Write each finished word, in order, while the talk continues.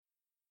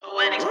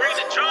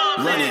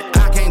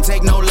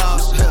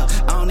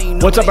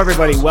What's up,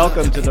 everybody?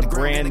 Welcome to the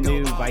brand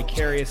new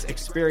Vicarious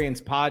Experience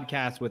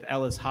podcast with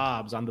Ellis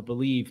Hobbs on the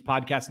Believe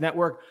Podcast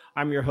Network.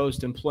 I'm your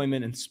host,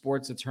 employment and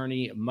sports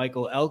attorney,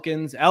 Michael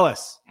Elkins.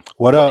 Ellis.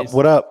 What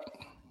up?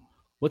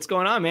 What's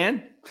going on,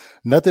 man?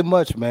 Nothing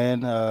much,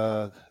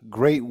 man.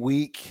 Great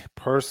week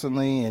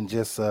personally, and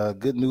just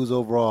good news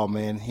overall,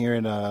 man.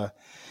 Hearing all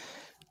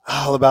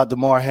about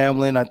Damar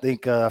Hamlin, I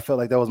think I felt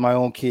like that was my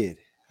own kid.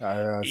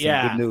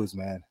 Good news,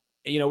 man.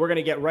 You know, we're going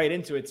to get right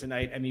into it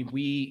tonight. I mean,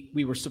 we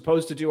were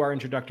supposed to do our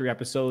introductory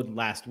episode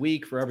last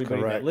week for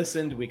everybody that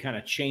listened. We kind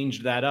of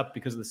changed that up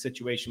because of the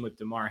situation with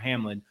Damar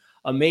Hamlin.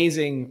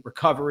 Amazing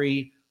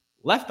recovery.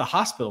 Left the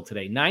hospital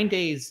today, 9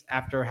 days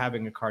after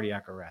having a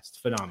cardiac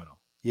arrest. Phenomenal.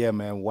 Yeah,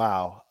 man.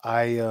 Wow.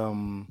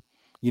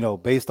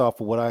 Based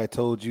off of what I had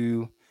told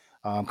you,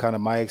 kind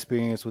of my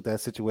experience with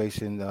that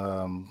situation,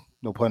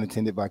 no pun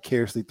intended,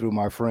 vicariously through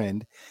my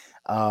friend,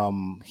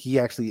 he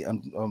actually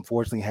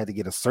unfortunately had to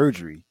get a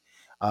surgery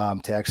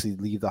to actually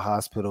leave the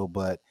hospital.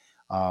 But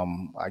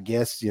I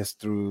guess just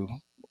through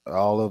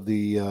all of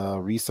the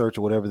research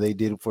or whatever they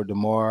did for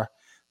Damar,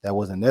 that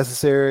wasn't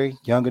necessary.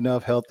 Young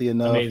enough, healthy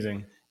enough.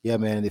 Amazing. Yeah,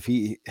 man. If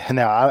he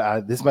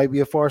now, this might be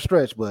a far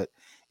stretch, but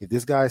if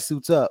this guy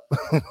suits up,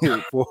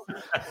 we're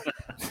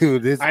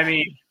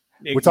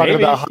talking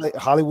about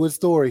Hollywood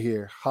story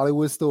here.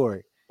 Hollywood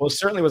story. Well, it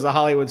certainly was a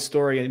Hollywood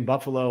story in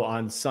Buffalo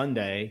on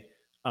Sunday.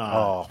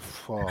 Man.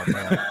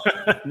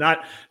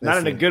 not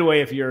in a good way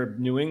if you're a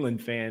New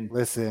England fan.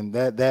 Listen,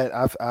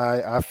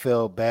 I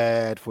felt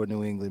bad for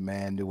New England,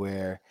 man, to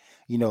where,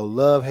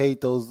 love,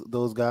 hate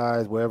those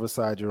guys, wherever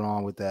side you're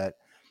on with that.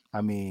 I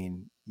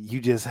mean,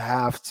 you just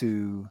have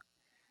to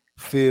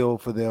feel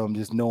for them,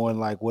 just knowing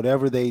like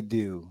whatever they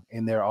do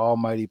in their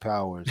almighty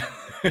powers,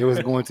 there was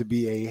going to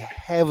be a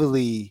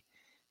heavily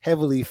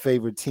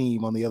favored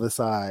team on the other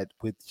side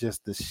with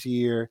just the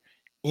sheer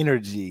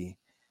energy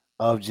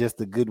of just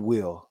the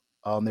goodwill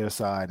on their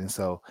side. And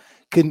so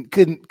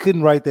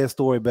couldn't write that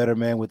story better,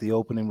 man, with the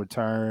opening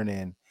return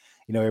and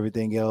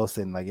everything else.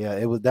 And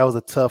that was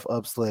a tough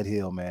upsled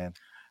hill, man.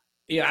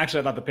 Yeah,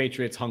 actually I thought the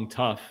Patriots hung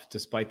tough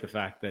despite the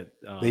fact that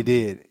they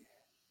did.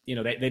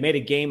 They made a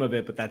game of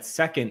it, but that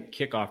second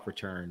kickoff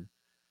return,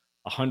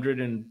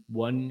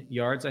 101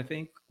 yards, I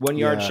think, 1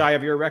 yard shy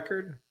of your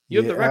record. You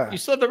have the record. You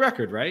still have the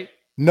record, right?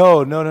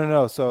 No.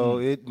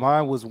 So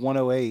mine was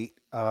 108.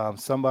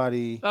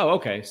 Somebody. Oh,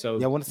 okay.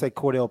 So I want to say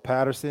Cordell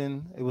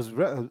Patterson. I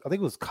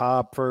think it was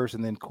Cobb first,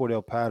 and then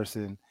Cordell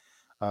Patterson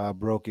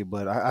broke it.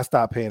 But I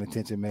stopped paying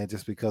attention, man,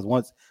 just because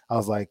once I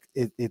was like,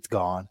 it's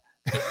gone.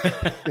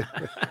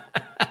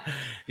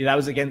 Yeah,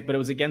 it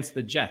was against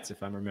the Jets,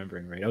 if I'm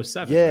remembering right.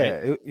 07. Yeah,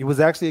 right? It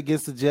was actually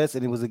against the Jets,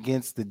 and it was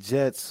against the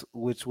Jets,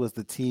 which was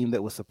the team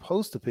that was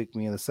supposed to pick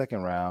me in the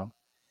second round.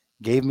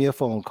 Gave me a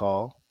phone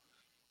call,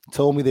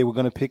 told me they were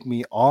going to pick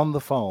me on the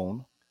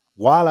phone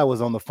while I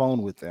was on the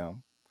phone with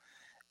them,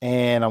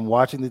 and I'm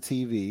watching the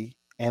TV,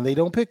 and they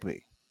don't pick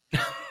me.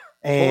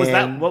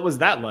 And what was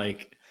that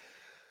like?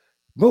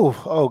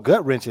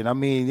 Gut wrenching. I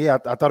mean, I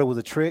thought it was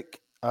a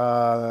trick.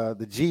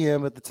 The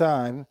GM at the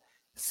time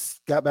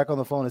got back on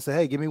the phone and said,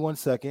 "Hey, give me 1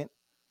 second.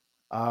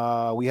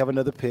 We have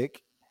another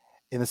pick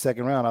in the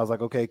second round." I was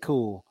like, "Okay,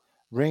 cool."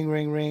 Ring,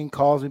 ring, ring.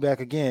 Calls me back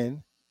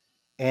again,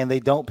 and they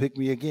don't pick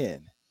me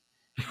again.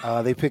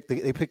 They picked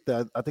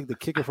the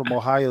kicker from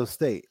Ohio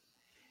State.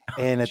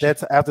 And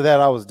after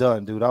that, I was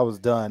done, dude. I was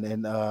done.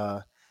 And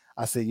I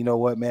said, you know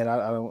what, man,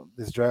 I don't.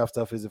 This draft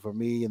stuff isn't for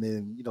me. And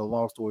then,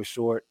 long story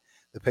short,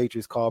 the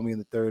Patriots called me in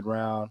the third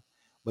round.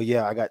 But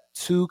yeah, I got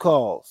two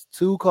calls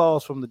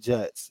from the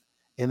Jets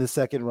in the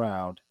second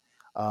round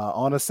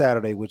on a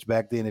Saturday. Which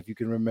back then, if you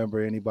can remember,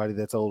 anybody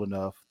that's old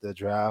enough, the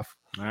draft.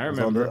 I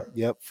remember.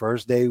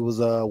 First day was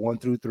 1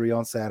 through 3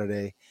 on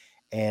Saturday,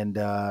 and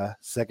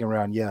second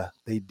round,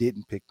 they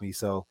didn't pick me.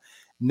 So.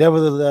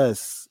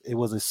 Nevertheless, it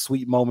was a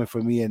sweet moment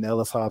for me in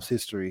Ellis Hobbs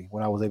history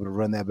when I was able to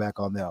run that back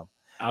on them.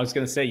 I was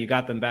going to say you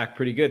got them back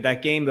pretty good.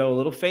 That game, though, a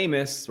little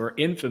famous or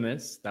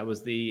infamous. That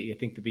was the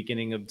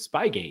beginning of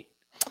Spygate.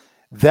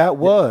 It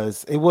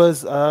was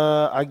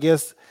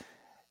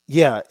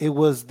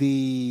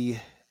the.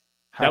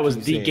 That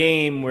was the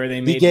game where they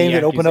made the game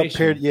that opened up.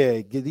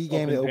 The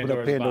game that opened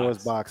up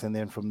Pandora's box, and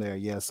then from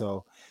there,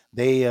 so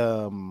they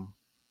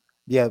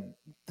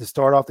to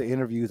start off the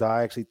interviews,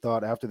 I actually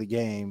thought after the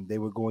game they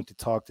were going to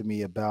talk to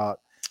me about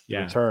the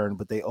return,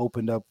 but they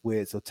opened up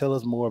with, "So tell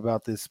us more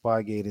about this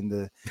Spygate and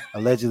the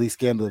allegedly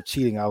scandal of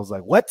cheating." I was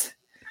like, "What?"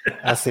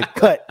 I said,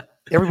 "Cut!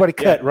 Everybody,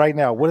 cut right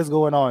now! What is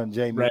going on,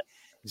 Jamie?" Right.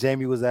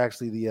 Jamie was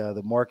actually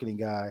the marketing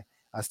guy.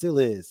 I still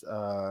is.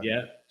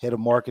 Head of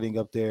marketing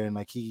up there, and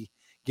he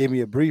gave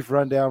me a brief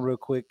rundown real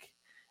quick,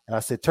 and I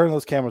said, "Turn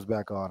those cameras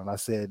back on." And I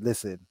said,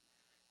 "Listen,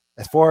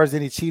 as far as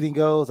any cheating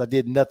goes, I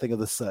did nothing of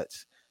the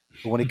such.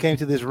 But when it came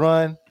to this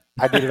run,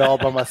 I did it all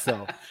by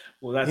myself."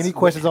 Well, any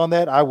questions on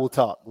that? I will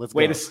talk. Let's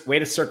way go. Way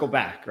to circle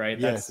back, right?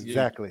 Yes,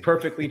 exactly.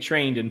 Perfectly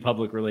trained in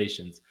public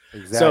relations.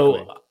 Exactly.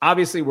 So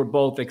obviously, we're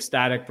both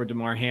ecstatic for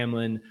Damar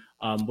Hamlin.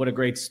 What a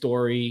great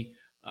story.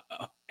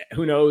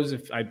 Who knows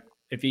if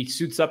if he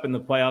suits up in the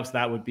playoffs,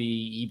 that would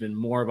be even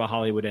more of a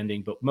Hollywood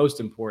ending. But most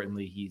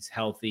importantly, he's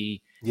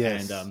healthy.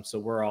 Yes. And so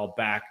we're all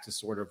back to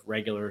sort of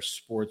regular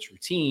sports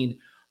routine.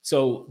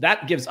 So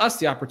that gives us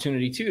the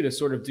opportunity too to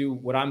sort of do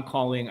what I'm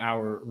calling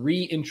our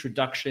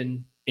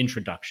reintroduction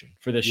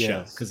for this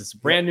show, because it's a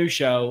brand new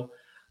show.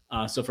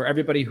 So for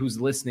everybody who's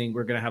listening,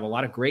 we're going to have a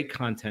lot of great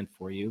content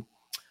for you.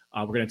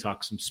 We're going to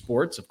talk some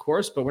sports, of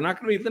course, but we're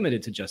not going to be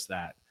limited to just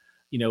that.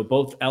 You know,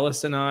 both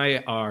Ellis and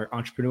I are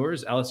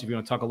entrepreneurs. Ellis, if you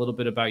want to talk a little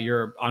bit about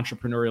your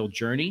entrepreneurial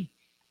journey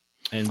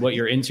and what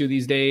you're into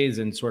these days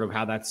and sort of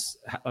how that's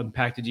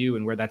impacted you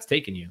and where that's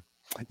taken you.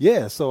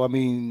 Yeah. So, I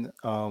mean,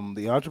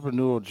 the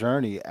entrepreneurial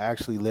journey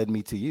actually led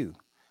me to you,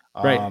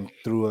 right,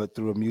 through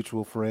a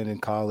mutual friend and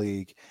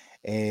colleague.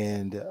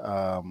 And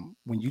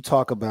when you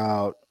talk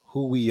about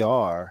who we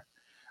are,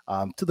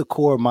 to the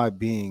core of my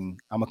being,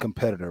 I'm a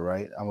competitor,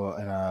 right?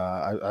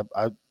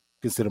 I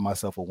consider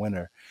myself a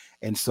winner.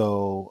 And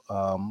so,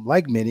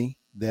 like many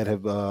that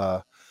have,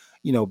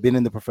 been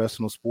in the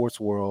professional sports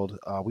world,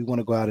 we want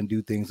to go out and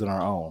do things on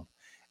our own.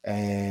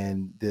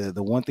 And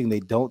the one thing they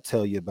don't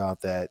tell you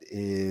about that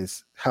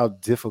is how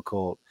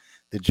difficult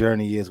the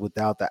journey is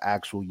without the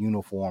actual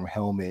uniform,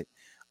 helmet,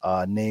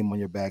 name on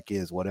your back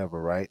is,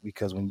 whatever, right?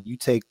 Because when you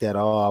take that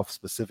off,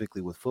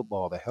 specifically with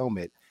football, the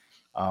helmet,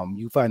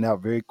 you find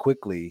out very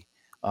quickly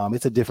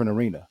it's a different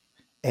arena.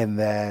 And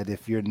that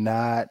if you're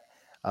not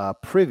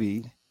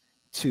privy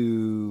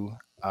to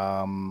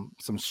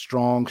some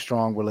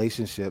strong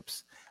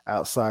relationships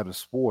outside of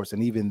sports,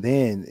 and even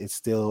then, it's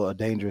still a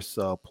dangerous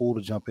pool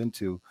to jump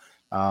into.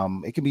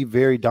 It can be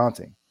very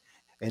daunting.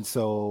 And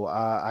so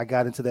I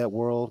got into that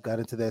world, got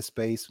into that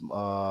space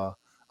a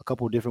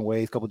couple of different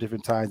ways, a couple of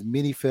different times,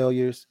 many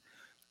failures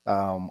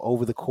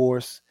over the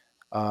course,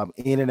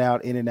 in and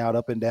out,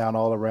 up and down,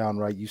 all around,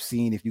 right? You've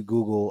seen, if you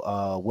Google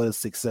what does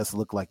success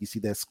look like, you see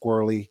that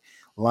squirrely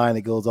line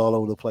that goes all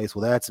over the place.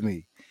 Well, that's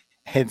me.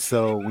 And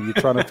so when you're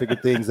trying to figure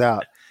things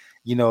out,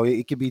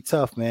 it can be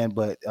tough, man,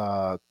 but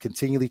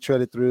continually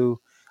tread it through.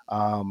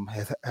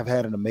 Have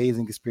had an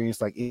amazing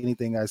experience. Like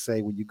anything I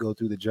say, when you go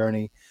through the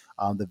journey,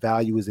 the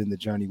value is in the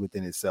journey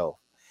within itself.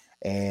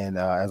 And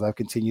as I've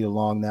continued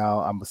along now,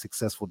 I'm a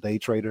successful day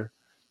trader.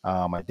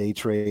 I day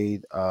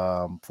trade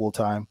full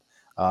time,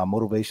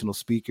 motivational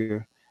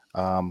speaker.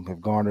 Have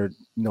garnered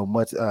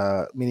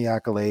many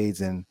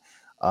accolades and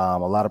a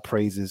lot of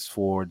praises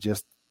for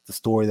just the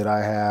story that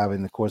I have,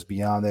 and of course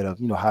beyond that of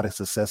how to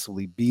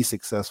successfully be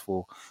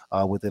successful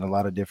within a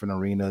lot of different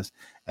arenas.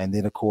 And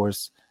then of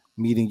course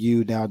meeting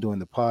you now doing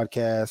the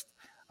podcast.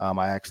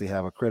 I actually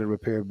have a credit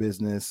repair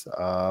business,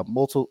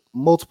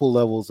 multiple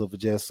levels of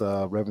just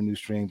revenue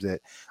streams that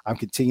I'm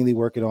continually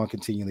working on,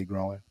 continually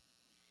growing.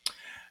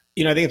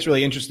 I think it's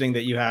really interesting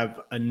that you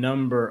have a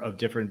number of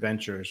different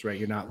ventures, right?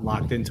 You're not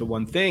locked into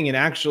one thing, and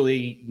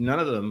actually none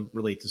of them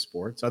relate to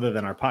sports other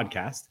than our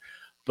podcast.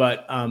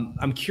 But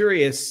I'm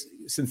curious,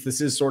 since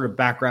this is sort of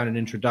background and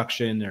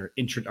introduction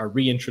or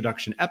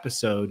reintroduction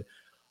episode,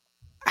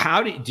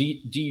 how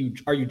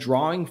are you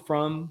drawing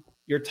from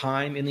your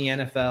time in the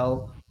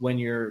NFL when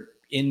you're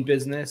in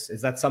business?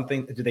 Is that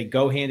something, do they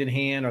go hand in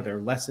hand? Are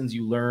there lessons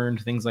you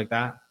learned, things like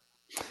that?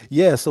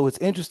 Yeah, so it's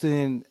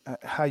interesting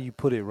how you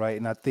put it, right?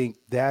 And I think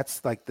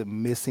that's like the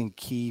missing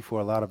key for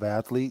a lot of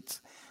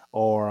athletes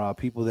or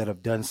people that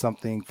have done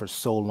something for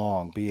so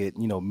long, be it,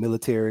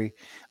 military.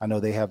 I know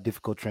they have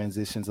difficult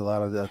transitions a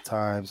lot of the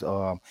times.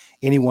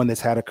 Anyone that's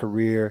had a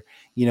career,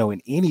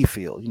 in any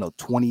field,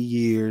 20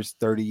 years,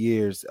 30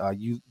 years,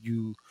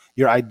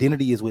 your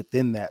identity is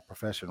within that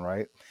profession,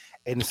 right?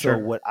 And so Sure.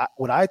 what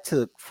I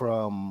took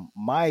from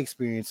my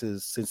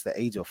experiences since the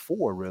age of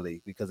 4,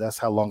 really, because that's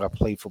how long I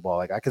played football.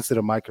 Like I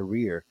consider my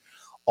career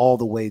all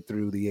the way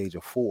through the age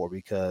of 4,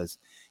 because,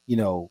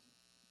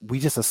 we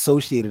just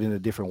associate it in a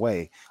different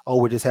way. Oh,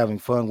 we're just having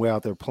fun. We're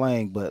out there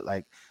playing. But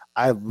like,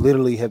 I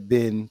literally have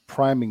been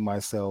priming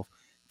myself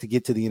to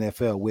get to the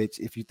NFL, which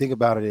if you think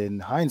about it in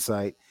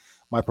hindsight,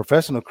 my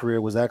professional career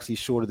was actually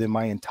shorter than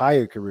my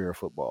entire career of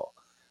football.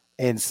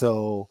 And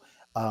so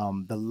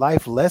the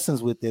life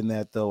lessons within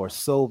that, though, are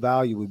so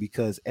valuable,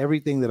 because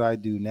everything that I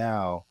do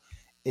now,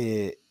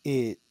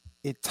 it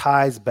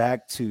ties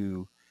back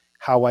to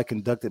how I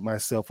conducted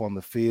myself on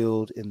the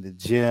field, in the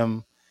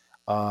gym,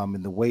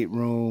 in the weight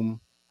room,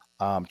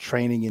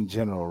 training in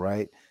general,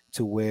 right?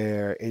 To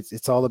where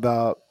it's all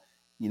about,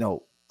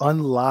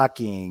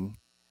 unlocking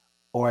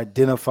or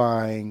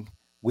identifying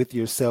with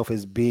yourself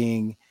as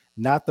being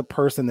not the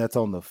person that's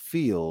on the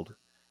field,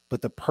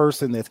 but the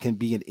person that can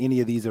be in any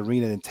of these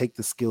arenas and take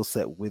the skill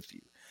set with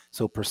you.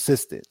 So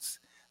persistence,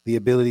 the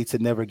ability to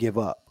never give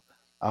up,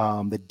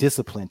 the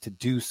discipline to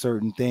do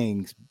certain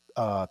things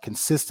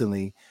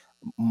consistently,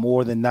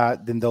 more than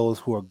not than those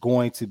who are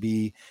going to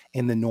be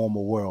in the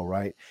normal world,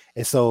 right?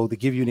 And so to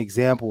give you an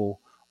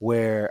example,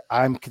 where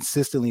I'm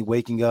consistently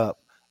waking up,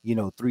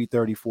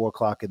 3:30, 4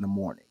 o'clock in the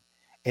morning.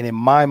 And in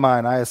my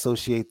mind, I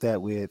associate that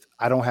with,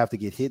 I don't have to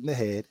get hit in the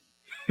head.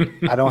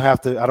 I don't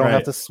have to Right.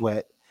 have to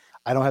sweat.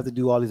 I don't have to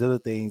do all these other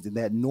things. And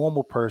that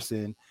normal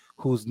person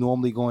who's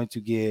normally going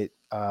to get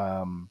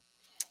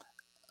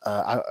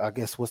I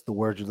guess what's the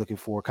word you're looking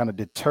for, kind of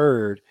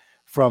deterred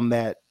from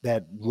that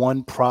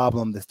one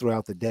problem that's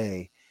throughout the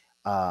day.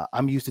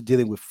 I'm used to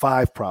dealing with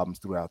 5 problems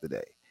throughout the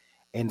day.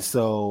 And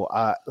so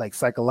like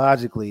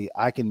psychologically,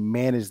 I can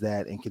manage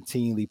that and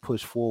continually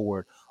push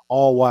forward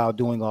all while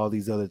doing all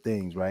these other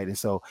things. Right. And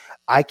so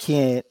I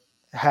can't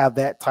have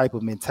that type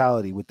of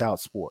mentality without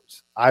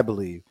sports, I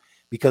believe,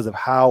 because of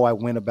how I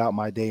went about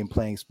my day in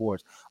playing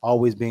sports,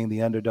 always being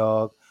the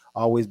underdog,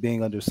 always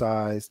being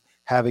undersized,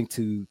 having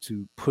to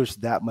push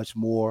that much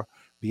more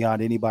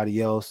beyond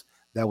anybody else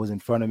that was in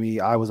front of me.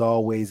 I was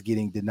always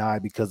getting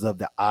denied because of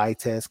the eye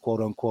test,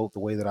 quote unquote, the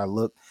way that I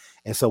looked.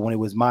 And so when it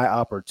was my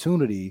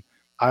opportunity,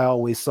 I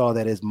always saw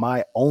that as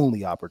my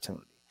only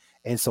opportunity.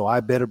 And so I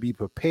better be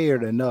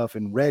prepared enough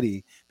and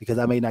ready because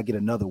I may not get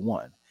another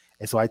one.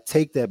 And so I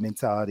take that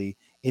mentality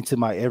into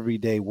my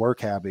everyday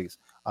work habits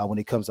when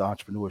it comes to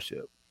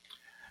entrepreneurship.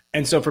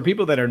 And so for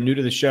people that are new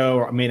to the show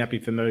or may not be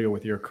familiar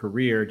with your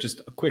career, just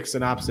a quick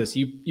synopsis.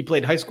 You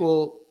played high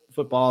school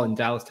football in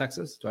Dallas,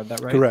 Texas. Do I have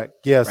that right? Correct.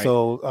 Yeah. Right.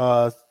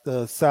 So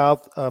the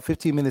south,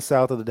 15 minutes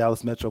south of the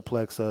Dallas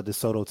Metroplex,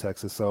 DeSoto,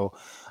 Texas. So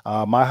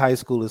my high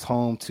school is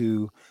home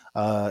to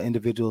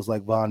individuals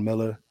like Von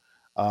Miller,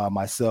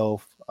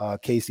 myself,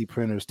 Casey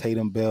Printers,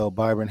 Tatum Bell,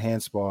 Byron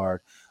Hanspard.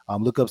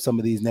 Look up some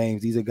of these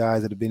names. These are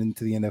guys that have been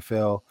into the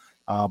NFL.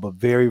 But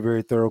very,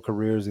 very thorough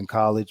careers in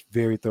college,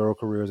 very thorough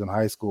careers in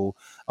high school.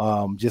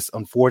 Just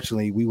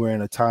unfortunately, we were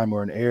in a time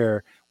or an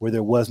era where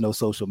there was no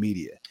social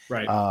media.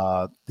 Right.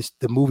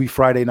 The movie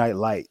Friday Night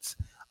Lights,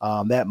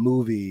 that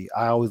movie,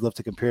 I always love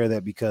to compare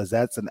that because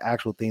that's an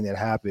actual thing that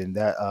happened.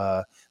 That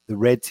the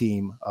red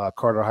team,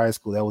 Carter High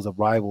School, that was a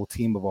rival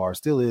team of ours,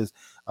 still is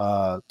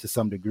to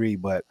some degree.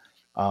 But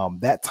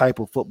that type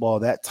of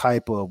football, that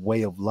type of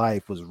way of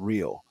life was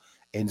real.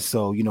 And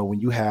so, when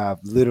you have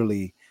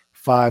literally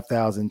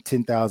 5,000,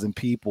 10,000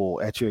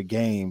 people at your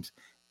games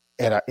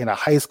in a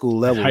high school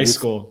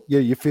level.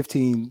 You're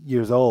 15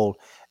 years old.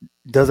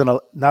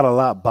 Not a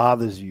lot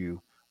bothers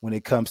you when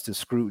it comes to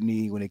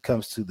scrutiny, when it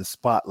comes to the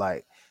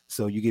spotlight.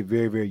 So you get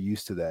very, very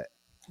used to that.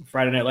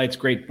 Friday Night Lights,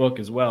 great book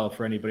as well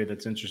for anybody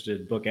that's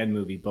interested. Book and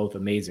movie, both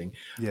amazing.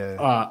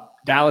 Yeah.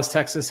 Dallas,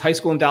 Texas, high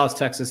school in Dallas,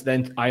 Texas,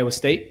 then Iowa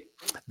State.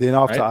 Then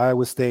off to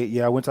Iowa State.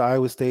 Yeah, I went to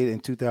Iowa State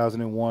in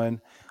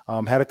 2001.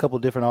 Had a couple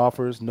of different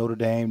offers: Notre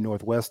Dame,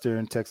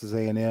 Northwestern, Texas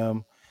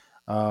A&M,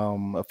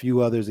 a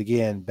few others.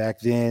 Again, back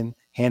then,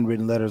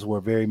 handwritten letters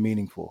were very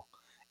meaningful,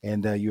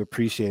 and you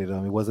appreciated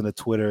them. It wasn't a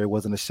Twitter, it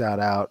wasn't a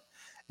shout out.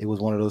 It was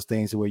one of those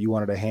things where you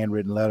wanted a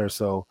handwritten letter.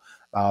 So,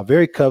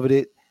 very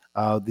coveted.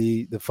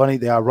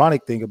 The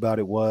ironic thing about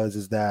it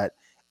is that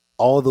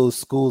all those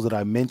schools that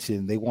I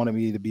mentioned, they wanted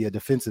me to be a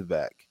defensive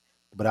back,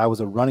 but I was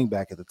a running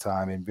back at the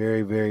time and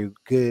very, very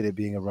good at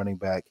being a running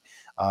back.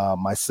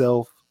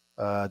 Myself.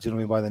 A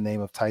gentleman by the name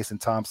of Tyson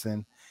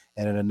Thompson,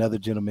 and then another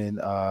gentleman,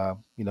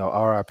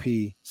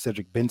 RIP,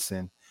 Cedric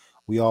Benson.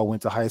 We all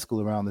went to high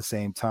school around the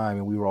same time,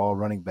 and we were all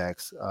running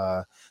backs.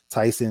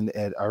 Tyson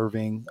at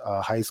Irving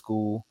High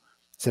School,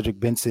 Cedric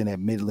Benson at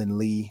Midland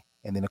Lee,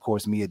 and then, of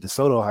course, me at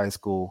DeSoto High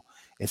School.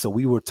 And so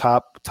we were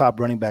top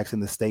running backs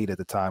in the state at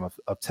the time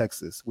of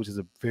Texas, which is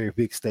a very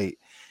big state.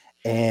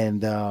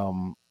 And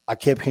I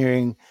kept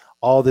hearing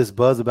all this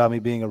buzz about me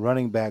being a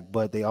running back,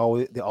 but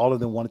all of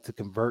them wanted to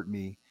convert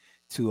me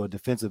to a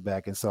defensive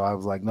back. And so I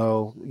was like,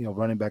 no,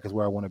 running back is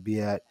where I want to be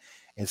at.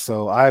 And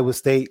so Iowa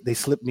State, they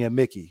slipped me a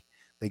Mickey.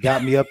 They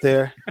got me up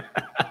there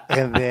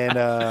and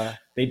then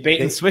they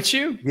bait and switch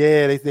you.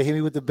 Yeah. They hit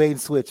me with the bait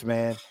and switch,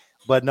 man.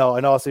 But no,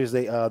 in all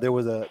seriousness, there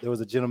was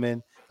a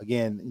gentleman,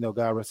 again,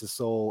 God rest his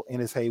soul,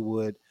 Ennis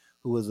Haywood,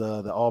 who was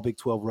the all Big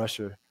 12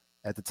 rusher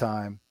at the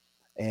time.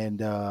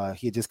 And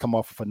he had just come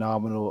off a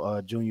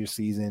phenomenal junior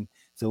season.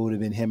 So it would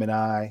have been him and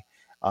I.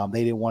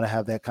 They didn't want to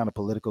have that kind of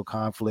political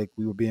conflict.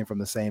 We were being from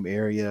the same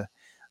area,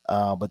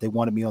 but they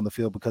wanted me on the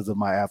field because of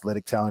my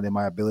athletic talent and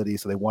my ability.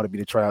 So they wanted me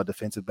to try out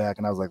defensive back.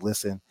 And I was like,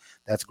 listen,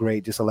 that's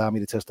great. Just allow me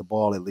to touch the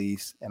ball at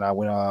least. And I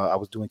went, I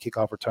was doing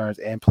kickoff returns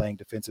and playing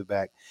defensive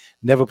back.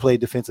 Never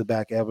played defensive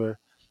back ever.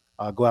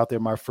 Go out there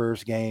my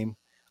first game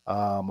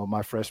of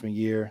my freshman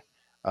year,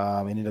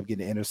 ended up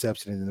getting an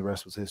interception, and then the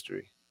rest was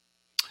history.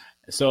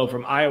 So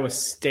from Iowa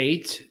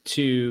State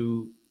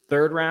to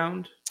third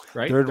round,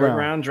 right? Third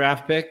round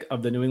draft pick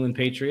of the New England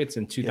Patriots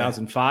in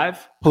 2005.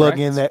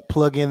 Yeah.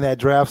 Plug in that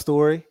draft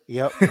story.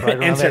 Yep.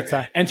 Right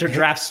enter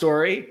draft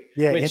story.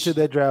 Yeah, enter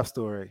that draft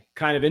story.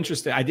 Kind of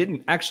interesting. I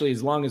didn't actually,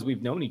 as long as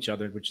we've known each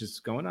other, which is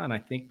going on, I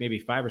think maybe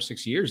 5 or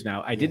 6 years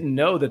now, I didn't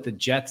know that the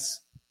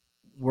Jets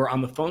were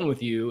on the phone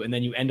with you and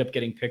then you end up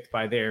getting picked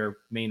by their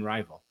main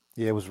rival.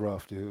 Yeah, it was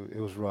rough, dude.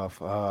 It was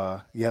rough.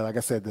 Like I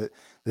said,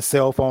 the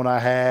cell phone I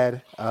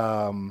had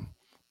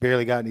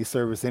barely got any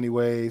service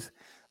anyways.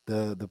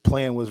 The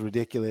plan was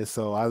ridiculous,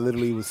 so I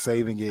literally was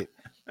saving it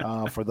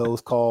for those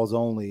calls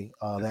only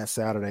that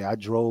Saturday. I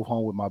drove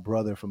home with my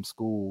brother from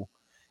school,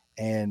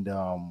 and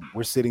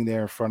we're sitting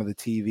there in front of the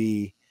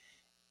TV,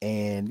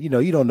 and you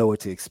don't know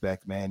what to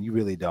expect, man. You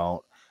really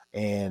don't.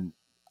 And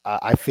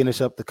I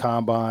finish up the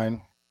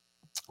combine.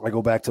 I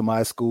go back to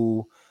my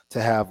school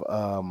to have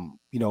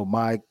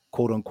my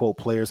quote unquote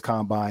players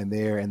combine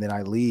there, and then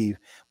I leave.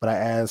 But I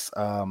asked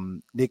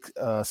Nick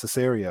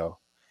Cesario,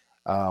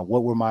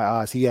 what were my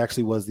odds? He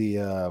actually was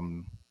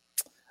the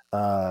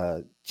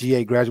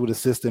GA graduate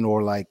assistant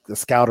or like a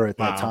scouter at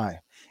that time.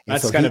 And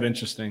that's so kind of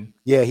interesting.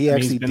 Yeah,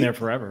 he's been there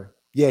forever.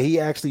 Yeah, he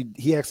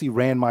actually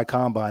ran my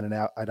combine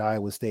at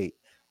Iowa State.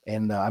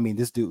 And I mean,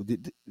 this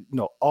dude,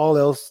 all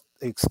else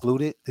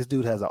excluded, this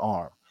dude has an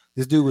arm.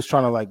 This dude was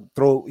trying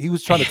to he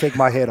was trying to take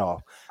my head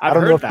off. I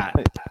don't know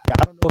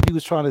if he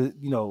was trying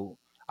to,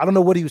 I don't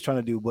know what he was trying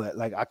to do, but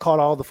like I caught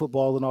all the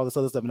football and all this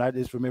other stuff. And I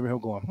just remember him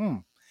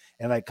going,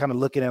 and like kind of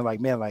looking at like,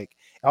 man, like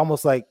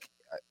almost like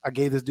I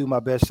gave this dude my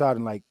best shot,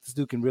 and like this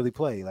dude can really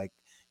play, like,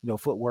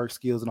 footwork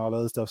skills and all the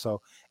other stuff.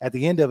 So at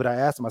the end of it, I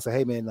asked him, I said,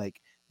 hey man, like,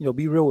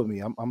 be real with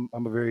me. I'm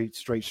a very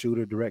straight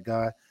shooter, direct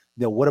guy.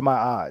 What are my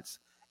odds?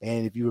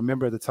 And if you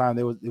remember at the time,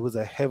 it was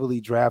a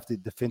heavily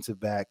drafted defensive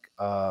back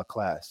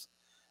class.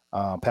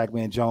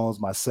 Pac-Man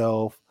Jones,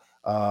 myself,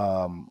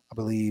 I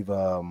believe,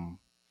 I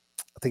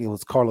think it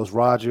was Carlos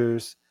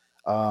Rogers,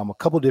 a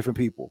couple different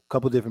people.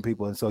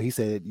 And so he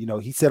said,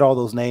 he said all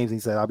those names. And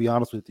he said, I'll be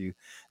honest with you,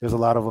 there's a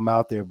lot of them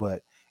out there,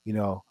 but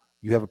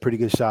you have a pretty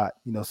good shot,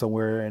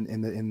 somewhere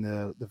in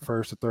the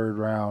first or third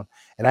round.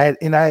 And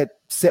I had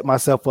set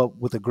myself up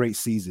with a great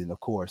season. Of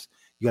course,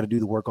 you got to do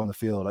the work on the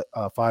field.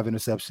 5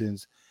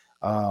 interceptions,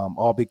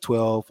 all Big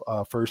 12,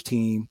 first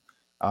team,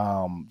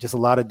 just a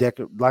lot of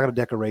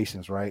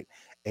decorations, right?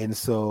 And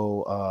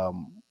so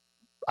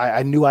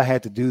I knew I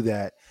had to do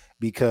that,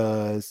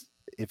 because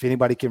if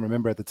anybody can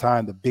remember at the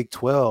time, the Big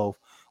 12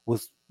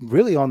 was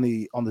really on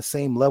the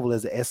same level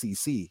as the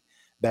SEC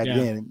back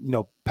then.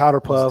 Powder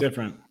puff,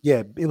 different.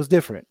 Yeah, it was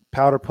different.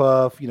 Powder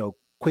puff,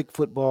 quick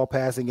football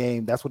passing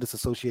game. That's what it's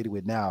associated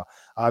with now,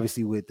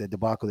 obviously with the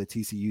debacle that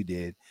TCU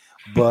did.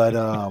 But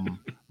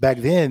back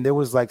then there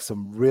was like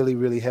some really,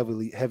 really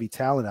heavy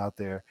talent out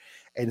there.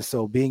 And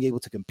so being able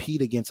to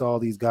compete against all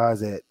these guys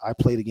that I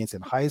played against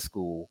in high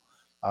school,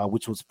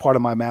 which was part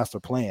of my master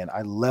plan.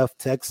 I left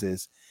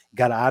Texas,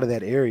 got out of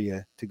that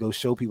area to go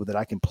show people that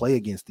I can play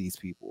against these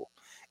people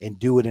and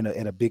do it in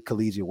a big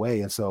collegiate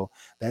way. And so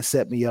that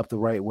set me up the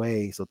right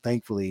way. So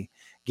thankfully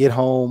get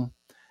home,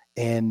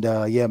 and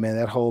yeah, man,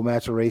 that whole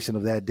maturation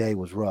of that day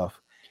was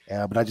rough.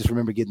 But I just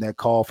remember getting that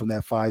call from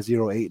that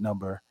 508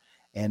 number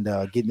and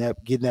getting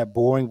that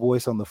boring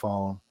voice on the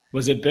phone.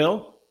 Was it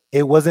Bill?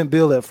 It wasn't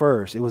Bill at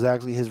first. It was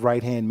actually his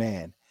right-hand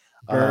man.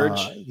 Burge?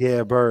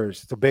 Yeah,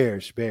 Burge. So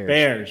Bears,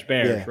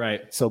 yeah.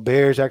 Right. So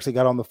Bears actually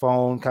got on the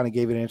phone, kind of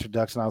gave it an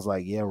introduction. I was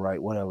like, yeah,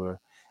 right, whatever.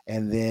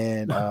 And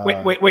then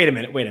wait a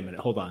minute.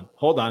 Hold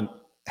on.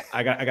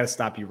 I got to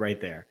stop you right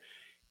there.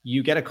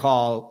 You get a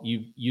call,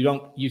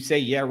 you say,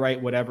 yeah,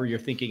 right, whatever. You're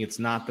thinking it's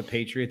not the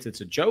Patriots,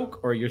 it's a joke,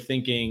 or you're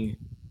thinking,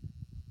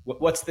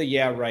 what's the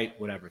yeah, right,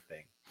 whatever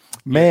thing?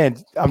 Man,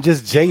 I'm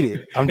just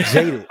jaded.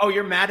 Oh,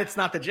 you're mad it's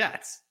not the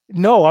Jets?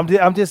 No,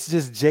 I'm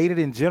just jaded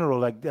in general.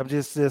 Like I'm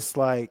just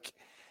like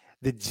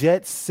the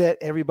Jets set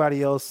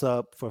everybody else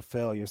up for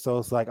failure. So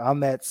it's like I'm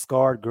that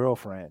scarred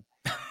girlfriend.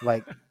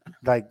 Like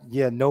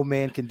yeah, no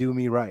man can do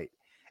me right.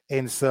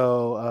 And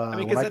so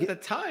because at the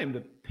time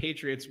the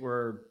Patriots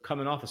were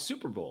coming off a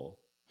Super Bowl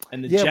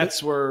and the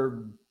Jets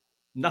were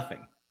nothing.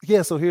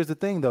 Yeah, so here's the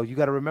thing though. You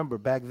got to remember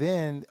back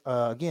then,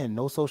 again,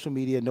 no social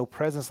media, no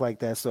presence like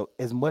that. So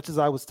as much as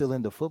I was still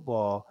into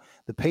football,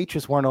 the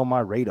Patriots weren't on my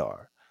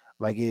radar.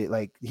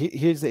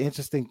 Here's the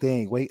interesting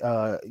thing.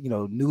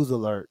 News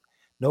alert.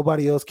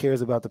 Nobody else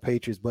cares about the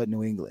Patriots but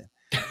New England.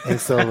 And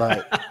so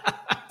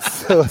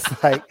so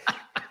it's like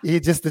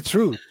it's just the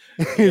truth.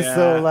 Yeah,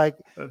 so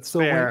that's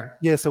fair.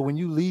 So when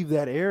you leave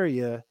that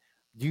area,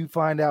 you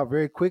find out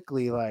very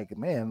quickly, like,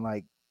 man,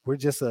 like we're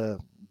just a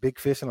big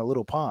fish in a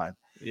little pond.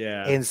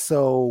 Yeah. And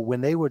so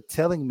when they were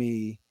telling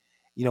me,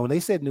 when they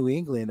said New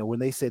England, or when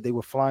they said they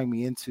were flying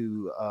me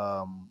into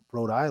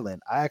Rhode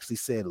Island, I actually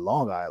said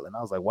Long Island.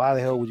 I was like, why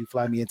the hell would you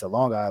fly me into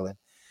Long Island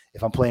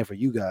if I'm playing for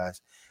you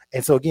guys?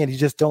 And so again, you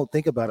just don't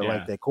think about it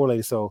like that,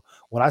 correlated. So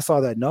when I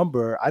saw that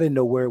number, I didn't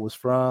know where it was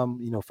from.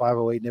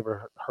 508,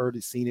 never heard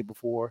it, seen it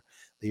before,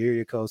 the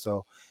area code.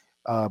 So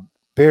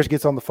Bears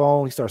gets on the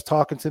phone, he starts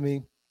talking to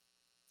me,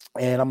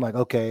 and I'm like,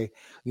 okay,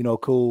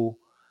 cool.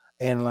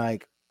 And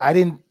like I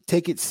didn't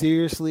take it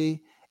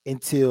seriously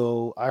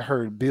until I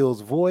heard Bill's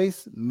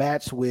voice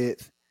match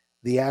with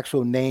the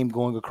actual name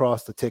going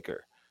across the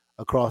ticker,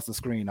 across the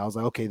screen. I was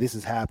like, okay, this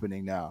is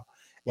happening now.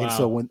 Wow. And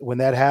so when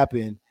that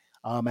happened,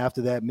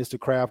 after that, Mr.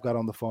 Kraft got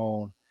on the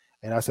phone,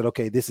 and I said,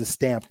 okay, this is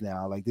stamped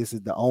now. Like this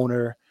is the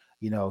owner.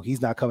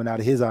 He's not coming out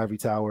of his ivory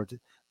tower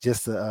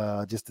just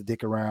to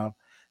dick around.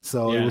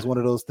 So It was one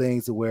of those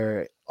things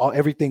where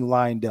everything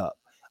lined up.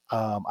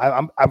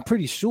 I'm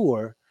pretty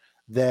sure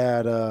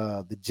that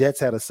the Jets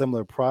had a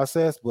similar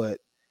process, but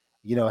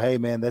hey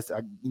man, that's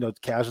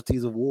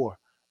casualties of war.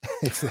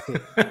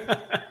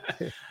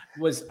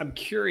 I'm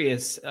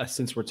curious,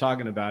 since we're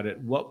talking about it,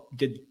 what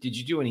did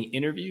you do any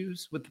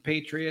interviews with the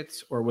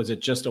Patriots, or was it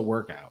just a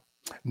workout?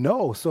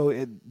 No,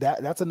 so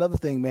that's another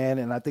thing, man.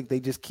 And I think they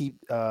just keep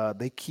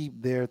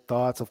their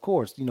thoughts, of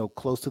course,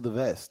 close to the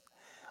vest.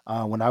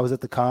 When I was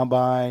at the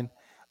combine,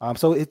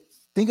 so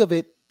think of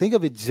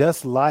it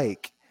just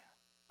like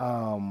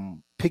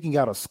picking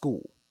out a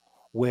school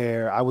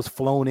where I was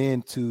flown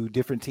into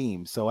different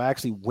teams. So I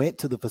actually went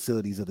to the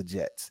facilities of the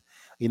Jets.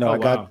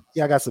 I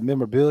got some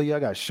memorabilia, I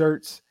got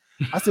shirts.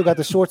 I still got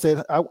the shorts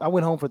that I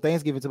went home for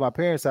Thanksgiving to my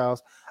parents'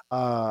 house.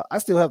 I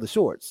still have the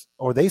shorts,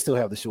 or they still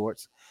have the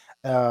shorts.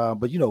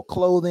 But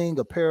clothing,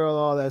 apparel,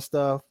 all that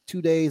stuff.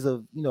 2 days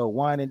of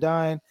wine and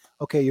dine.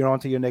 Okay, you're on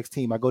to your next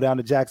team. I go down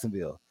to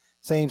Jacksonville.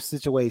 Same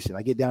situation.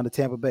 I get down to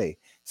Tampa Bay.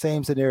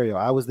 Same scenario.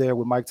 I was there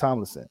with Mike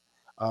Tomlinson.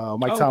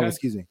 Tomlin,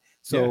 excuse me.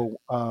 So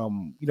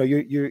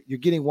you're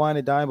getting wine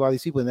and dine by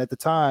these people. And at the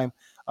time,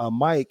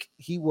 Mike,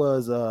 he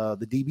was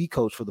the DB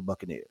coach for the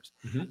Buccaneers.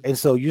 Mm-hmm. And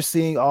so you're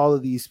seeing all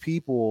of these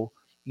people,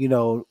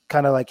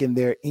 kind of like in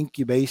their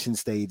incubation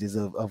stages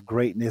of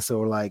greatness,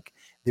 or like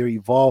their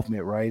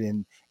evolvement, right?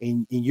 And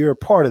you're a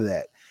part of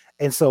that.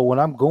 And so when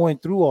I'm going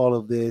through all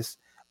of this,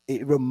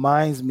 it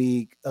reminds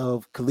me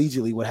of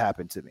collegiately what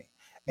happened to me.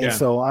 And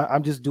so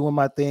I'm just doing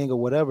my thing or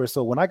whatever.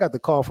 So when I got the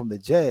call from the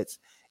Jets,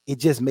 it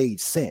just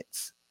made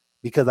sense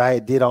because I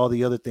did all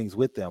the other things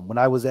with them. When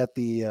I was at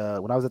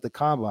the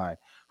combine,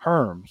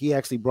 Herm, he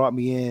actually brought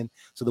me in.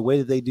 So the way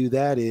that they do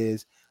that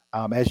is,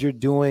 as you're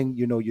doing,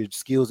 your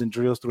skills and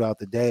drills throughout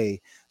the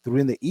day,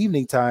 during the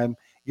evening time,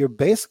 you're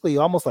basically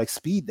almost like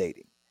speed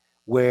dating,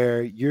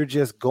 where you're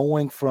just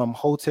going from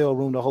hotel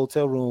room to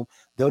hotel room.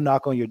 They'll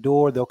knock on your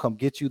door, they'll come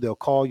get you, they'll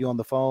call you on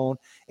the phone,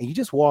 and you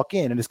just walk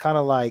in. And it's kind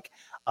of like,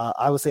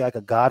 I would say like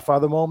a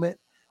Godfather moment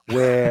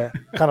where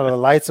kind of the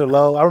lights are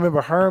low. I remember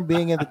Herm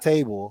being at the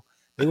table.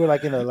 They were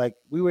like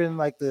we were in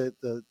like the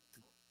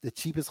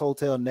cheapest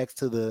hotel next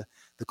to the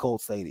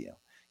Colts Stadium,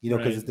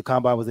 because the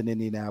combine was in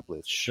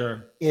Indianapolis.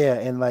 Sure. Yeah.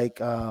 And like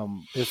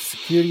there's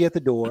security at the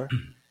door.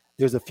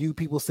 There's a few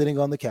people sitting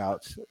on the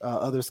couch,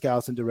 other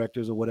scouts and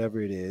directors or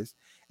whatever it is.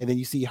 And then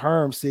you see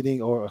Herm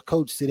sitting, or a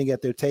coach sitting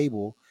at their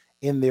table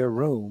in their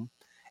room.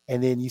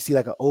 And then you see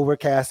like an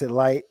overcasted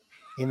light.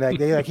 And like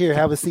they're like, here,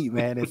 have a seat,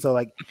 man. And so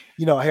like,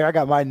 here I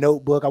got my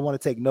notebook. I want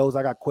to take notes.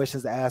 I got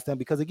questions to ask them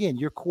because again,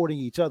 you're courting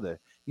each other.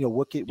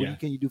 What can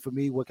you do for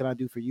me? What can I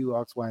do for you?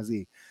 X, Y, and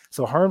Z.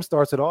 So Herm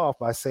starts it off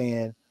by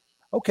saying,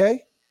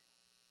 okay,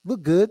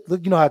 look good.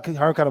 Look, how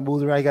Herm kind of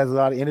moves around. He has a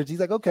lot of energy. He's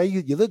like, okay,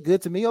 you look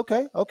good to me.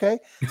 Okay.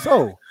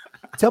 So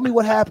tell me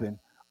what happened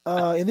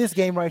in this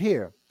game right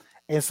here.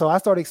 And so I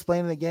started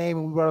explaining the game,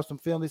 and we brought up some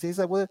film. He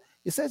said, well,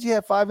 it says you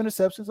had 5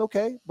 interceptions.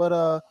 Okay.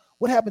 But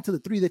what happened to the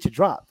 3 that you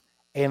dropped?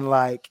 And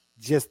like,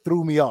 just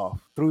threw me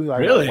off.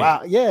 Really?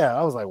 Wow. Yeah.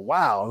 I was like,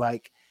 wow.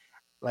 Like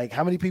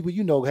how many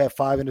people had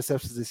 5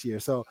 interceptions this year?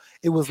 So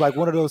it was like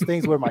one of those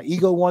things where my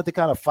ego wanted to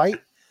kind of fight,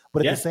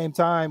 but at the same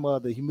time,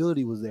 the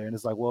humility was there. And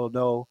it's like, well,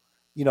 no,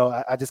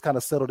 I just kind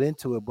of settled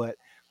into it. But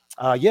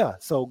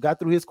so got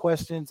through his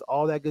questions,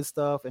 all that good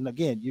stuff. And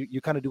again,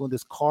 you're kind of doing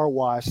this car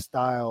wash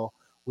style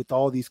with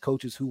all these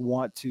coaches who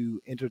want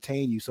to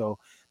entertain you. So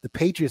the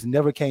Patriots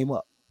never came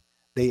up.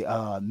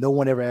 No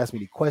one ever asked me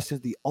any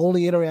questions. The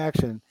only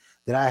interaction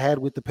that I had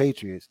with the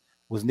Patriots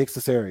was Nick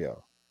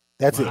Caserio.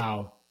 That's it.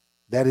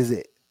 That is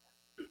it.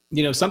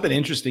 Something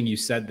interesting you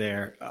said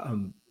there.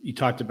 You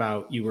talked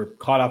about you were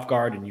caught off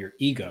guard in your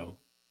ego,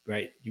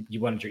 right? You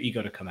wanted your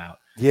ego to come out.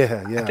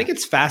 Yeah. I think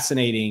it's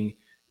fascinating.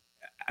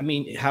 I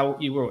mean, how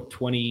you were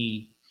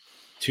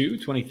 22,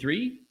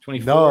 23,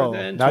 24 no,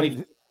 then? Not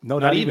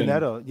even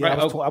that. Yeah, right.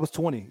 I was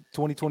 20,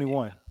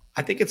 21.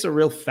 I think it's a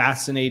real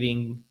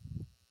fascinating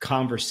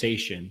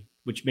conversation,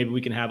 which maybe we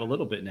can have a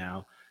little bit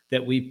now,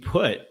 that we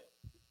put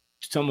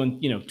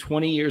someone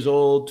 20 years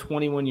old,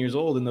 21 years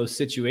old in those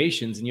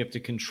situations, and you have to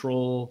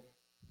control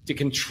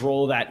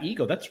that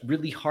ego. That's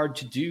really hard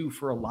to do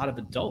for a lot of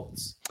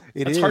adults.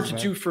 It's hard to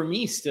do for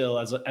me still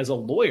as a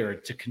lawyer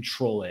to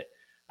control it.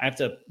 I have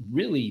to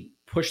really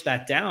push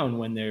that down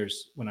when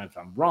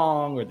I'm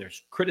wrong or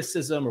there's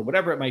criticism or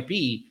whatever it might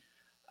be.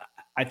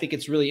 I think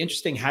it's really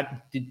interesting.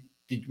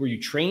 Were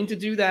you trained to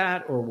do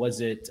that, or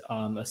was it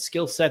a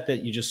skill set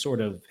that you just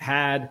sort of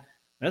had?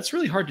 That's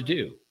really hard to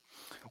do.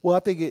 Well, I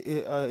think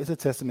it's a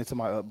testament to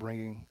my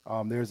upbringing.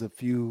 There's a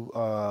few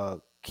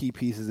key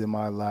pieces in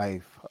my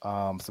life,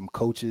 some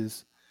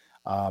coaches,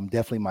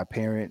 definitely my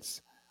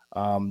parents,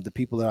 the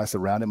people that I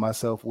surrounded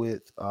myself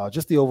with,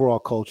 just the overall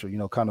culture,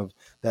 kind of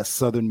that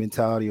Southern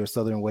mentality or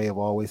Southern way of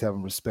always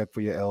having respect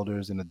for your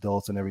elders and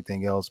adults and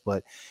everything else.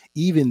 But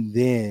even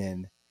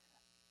then,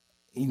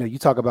 you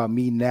talk about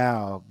me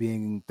now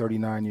being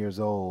 39 years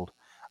old.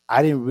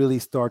 I didn't really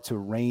start to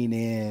rein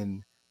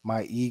in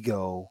my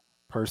ego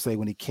per se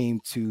when it came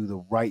to the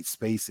right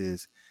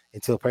spaces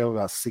until probably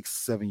about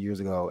 6-7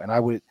 years ago. And I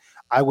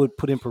would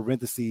put in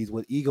parentheses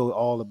what ego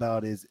all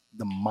about is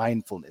the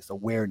mindfulness,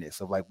 awareness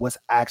of like what's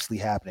actually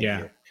happening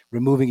here,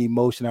 removing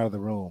emotion out of the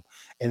room.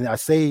 And I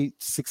say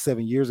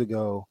 6-7 years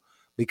ago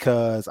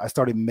because I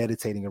started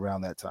meditating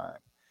around that time.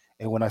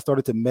 And when I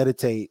started to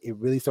meditate, it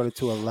really started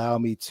to allow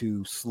me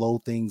to slow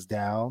things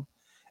down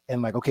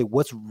and like, okay,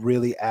 what's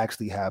really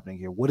actually happening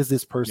here? What is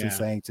this person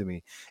saying to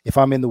me? If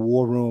I'm in the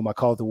war room, I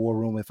call it the war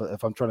room.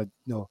 If I'm trying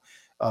to,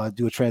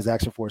 do a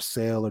transaction for a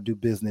sale or do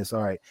business.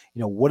 All right,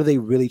 what are they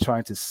really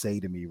trying to say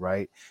to me,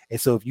 right? And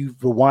so if you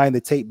rewind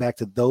the tape back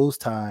to those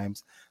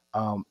times,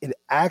 it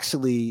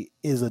actually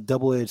is a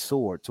double-edged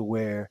sword to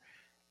where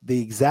the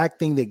exact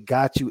thing that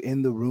got you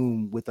in the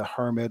room with a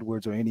Herm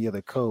Edwards or any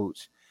other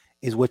coach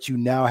is what you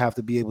now have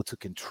to be able to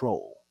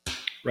control.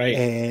 Right.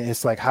 And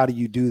it's like, how do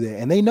you do that?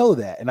 And they know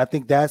that. And I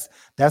think that's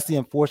the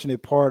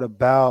unfortunate part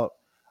about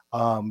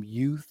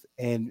youth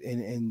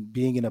and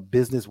being in a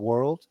business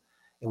world.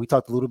 And we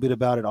talked a little bit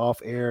about it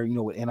off air,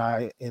 with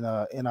NIL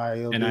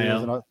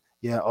deals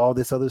and all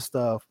this other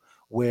stuff,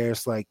 where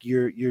it's like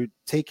you're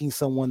taking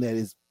someone that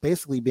is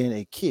basically being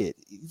a kid.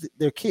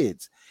 They're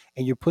kids,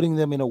 and you're putting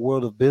them in a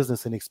world of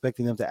business and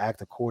expecting them to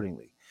act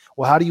accordingly.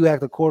 Well, how do you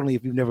act accordingly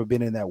if you've never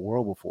been in that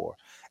world before?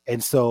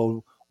 And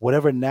so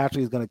whatever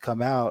naturally is going to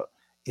come out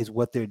is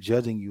what they're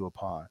judging you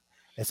upon.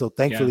 And so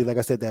thankfully, like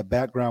I said, that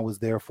background was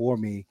there for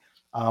me.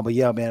 But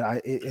yeah,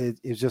 man,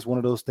 it's just one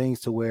of those things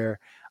to where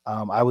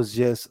I was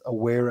just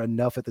aware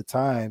enough at the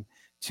time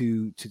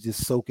to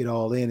just soak it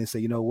all in and say,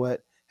 you know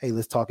what? Hey,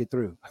 let's talk it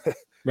through.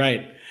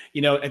 Right.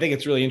 I think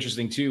it's really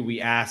interesting too.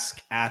 We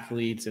ask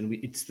athletes, and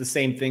it's the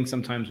same thing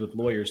sometimes with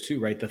lawyers too,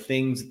 right? The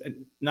things,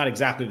 not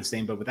exactly the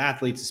same, but with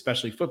athletes,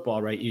 especially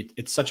football, right?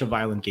 It's such a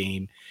violent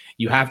game.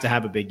 You have to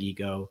have a big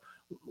ego.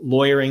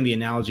 Lawyering, the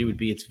analogy would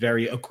be it's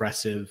very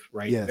aggressive,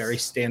 right? Yes. Very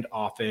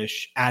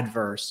standoffish,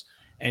 adverse.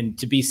 And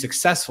to be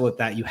successful at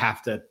that, you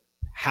have to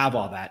have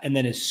all that. And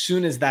then as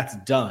soon as that's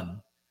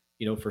done,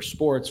 for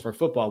sports, for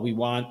football, we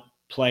want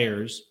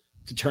players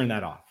to turn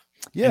that off.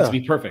 And to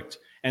be perfect.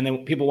 And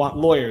then people want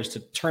lawyers to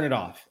turn it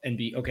off and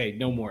be, okay,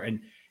 no more. And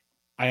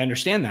I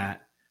understand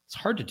that. It's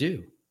hard to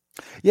do.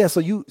 Yeah.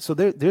 So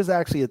there's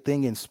actually a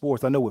thing in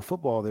sports. I know with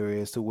football there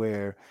is, to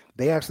where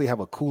they actually have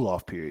a cool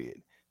off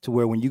period, to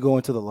where when you go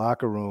into the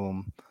locker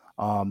room,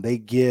 they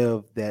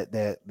give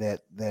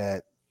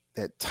that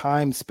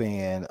time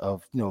span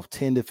of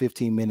 10 to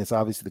 15 minutes.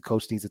 Obviously the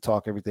coach needs to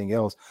talk everything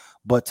else,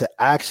 but to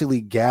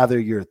actually gather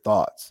your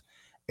thoughts.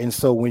 And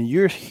so when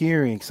you're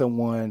hearing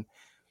someone,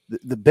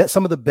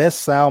 some of the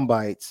best sound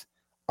bites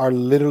are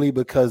literally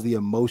because the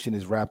emotion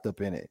is wrapped up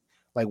in it.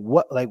 Like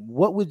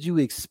what would you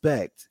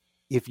expect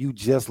if you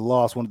just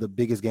lost one of the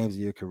biggest games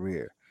of your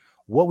career?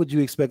 What would you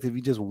expect if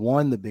you just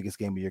won the biggest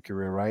game of your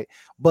career, right?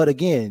 But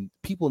again,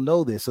 people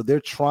know this, so they're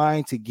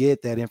trying to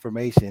get that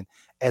information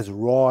as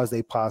raw as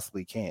they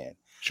possibly can.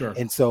 Sure.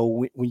 And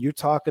so when you're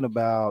talking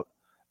about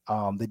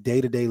the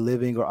day-to-day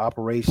living or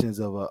operations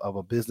of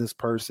a business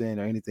person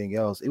or anything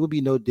else, it would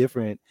be no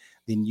different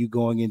than you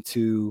going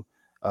into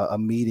a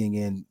meeting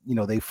and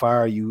they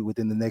fire you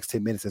within the next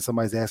 10 minutes and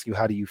somebody's asking you,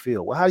 how do you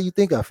feel? Well, how do you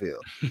think I feel?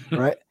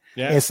 Right.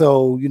 Yeah. And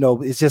so,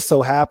 it just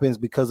so happens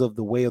because of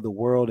the way of the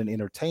world and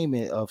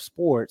entertainment of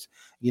sports,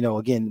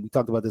 again, we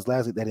talked about this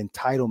last week, that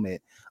entitlement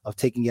of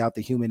taking out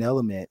the human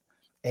element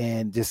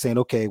and just saying,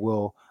 okay,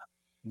 well,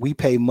 we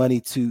pay money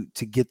to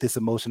get this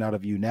emotion out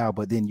of you now,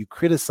 but then you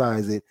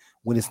criticize it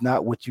when it's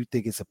not what you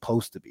think it's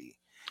supposed to be.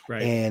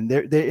 Right. And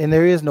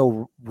there is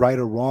no right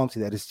or wrong to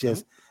that. It's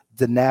just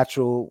the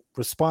natural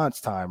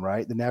response time,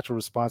 right? The natural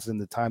response in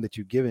the time that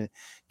you're given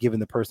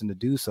the person to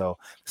do so.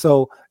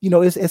 So,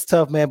 it's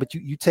tough, man, but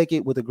you take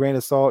it with a grain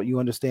of salt. You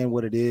understand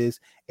what it is.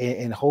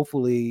 And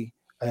hopefully,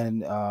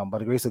 and by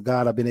the grace of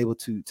God, I've been able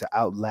to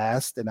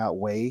outlast and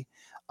outweigh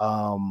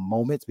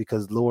moments,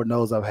 because Lord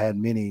knows I've had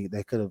many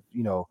that could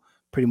have,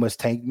 pretty much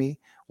tanked me,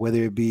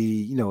 whether it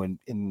be,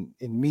 in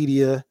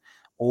media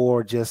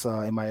or just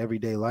in my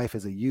everyday life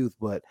as a youth.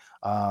 But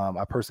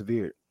I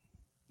persevered.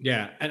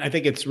 Yeah. And I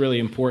think it's really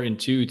important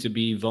too, to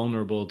be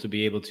vulnerable, to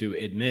be able to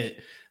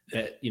admit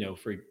that,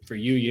 for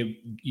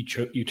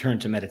you turn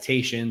to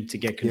meditation to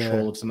get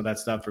control of some of that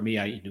stuff. For me,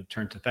 I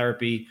turn to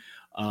therapy,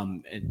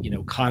 and,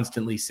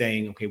 constantly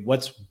saying, okay,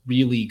 what's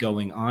really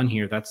going on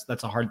here? That's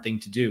a hard thing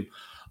to do.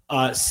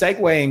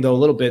 Segueing though a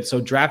little bit.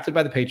 So drafted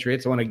by the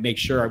Patriots. I want to make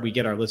sure we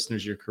get our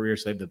listeners your career,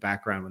 so they have the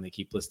background when they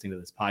keep listening to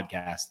this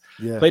podcast.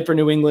 Yeah. Played for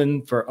New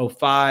England for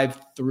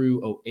 05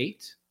 through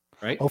 08,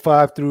 right?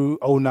 05 through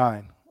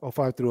 09.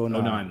 05 through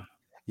 09.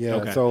 Yeah.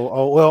 Okay. So,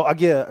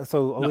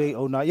 So 08,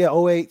 09. Yeah.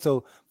 08.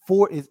 So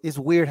it's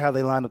weird how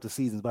they line up the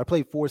seasons, but I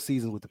played 4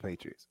 seasons with the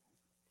Patriots.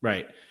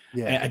 Right.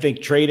 Yeah. And I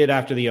think traded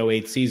after the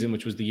 08 season,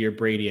 which was the year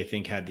Brady, I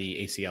think, had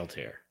the ACL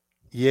tear.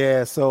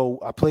 Yeah. So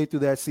I played through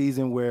that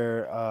season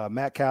where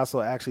Matt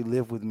Castle actually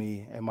lived with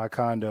me in my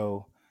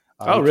condo.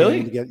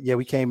 Really?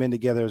 We came in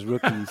together as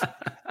rookies,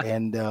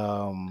 and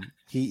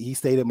he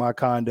stayed at my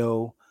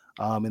condo.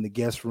 In the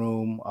guest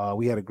room.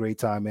 We had a great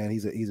time, man.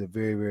 He's a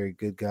very, very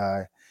good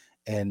guy.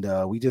 And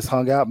we just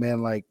hung out,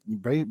 man, like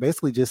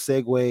basically just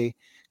segue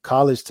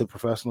college to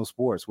professional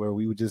sports, where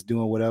we were just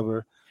doing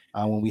whatever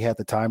when we had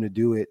the time to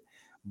do it.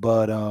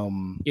 But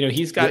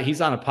he's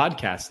on a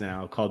podcast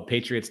now called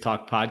Patriots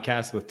Talk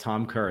Podcast with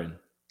Tom Curran.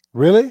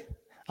 Really?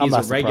 He's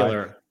a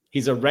regular. Surprised.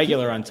 He's a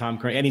regular on Tom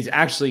Curran, and he's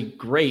actually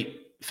great.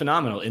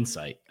 Phenomenal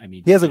insight. I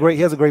mean, he has a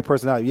great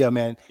personality. Yeah,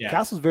 man. Yeah.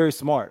 Castle's very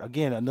smart.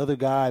 Again, another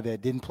guy that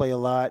didn't play a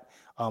lot,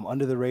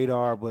 under the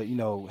radar, but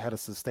had a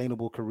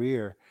sustainable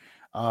career.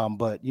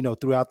 But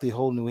throughout the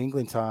whole New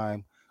England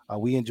time,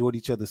 We enjoyed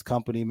each other's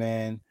company,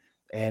 man.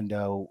 And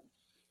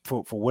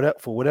for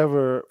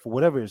whatever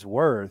it's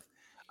worth,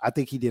 I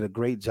think he did a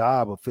great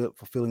job of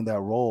fulfilling that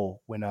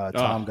role when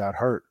Tom got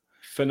hurt.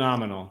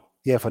 Phenomenal.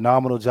 Yeah,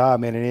 phenomenal job,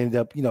 man. And ended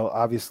up,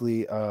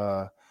 obviously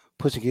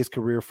pushing his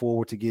career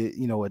forward to get,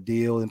 a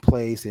deal in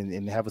place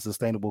and have a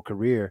sustainable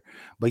career.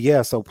 But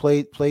yeah, so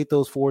played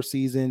those 4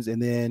 seasons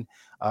and then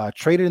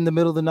traded in the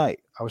middle of the night.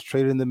 I was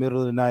traded in the middle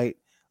of the night,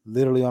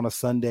 literally on a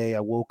Sunday. I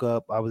woke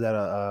up. I was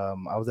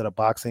at a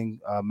boxing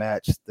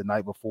match the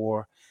night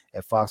before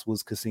at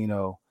Foxwoods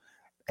Casino,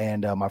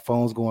 and my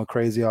phone's going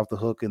crazy off the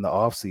hook in the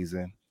off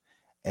season.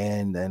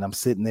 And I'm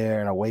sitting there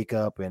and I wake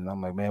up and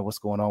I'm like, man, what's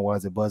going on? Why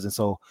is it buzzing?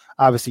 So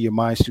obviously your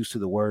mind shoots to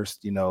the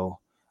worst,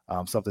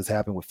 something's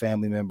happened with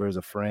family members,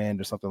 a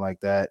friend or something like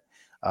that.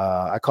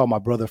 I called my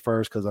brother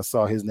first because I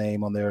saw his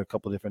name on there a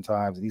couple of different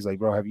times. And he's like,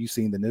 bro, have you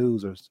seen the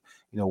news or,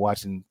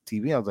 watching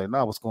TV? I was like,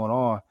 no, what's going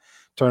on?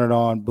 Turn it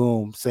on.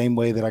 Boom. Same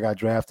way that I got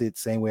drafted,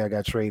 same way I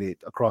got traded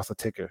across the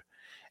ticker.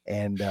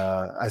 And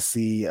I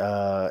see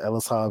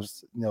Ellis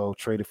Hobbs,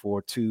 traded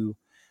for 2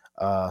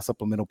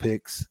 supplemental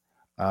picks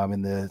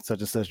in the such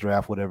and such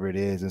draft, whatever it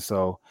is. And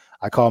so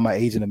I called my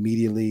agent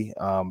immediately,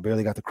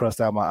 barely got the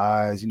crust out of my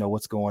eyes,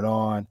 what's going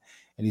on.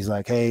 And he's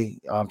like, hey,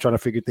 I'm trying to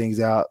figure things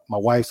out. My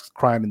wife's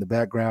crying in the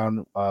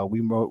background.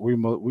 We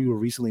were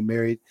recently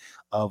married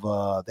of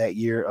that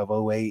year of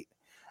 2008.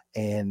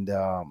 And,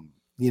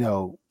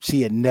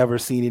 she had never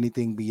seen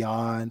anything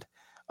beyond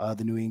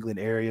the New England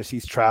area.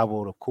 She's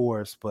traveled, of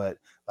course, but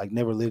like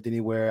never lived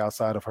anywhere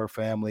outside of her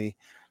family.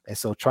 And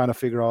so trying to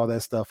figure all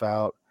that stuff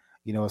out,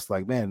 it's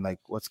like, man, like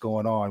what's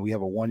going on? We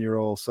have a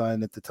 1-year-old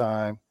son at the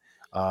time,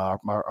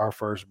 our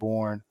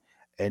firstborn.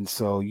 And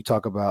so you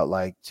talk about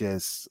like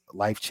just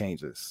life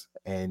changes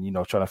and,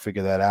 trying to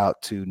figure that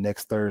out to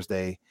next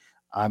Thursday,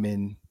 I'm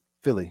in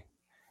Philly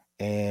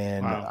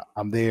and wow.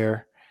 I'm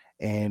there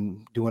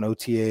and doing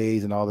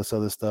OTAs and all this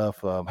other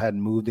stuff.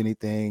 Hadn't moved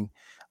anything.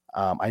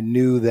 I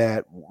knew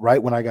that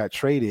right when I got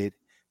traded,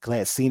 because I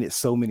had seen it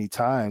so many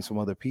times from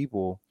other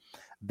people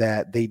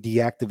that they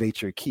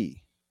deactivate your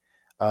key.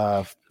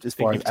 As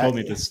far as told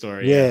me this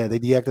story. Yeah, they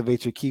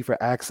deactivate your key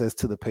for access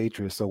to the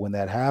Patriots. So when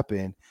that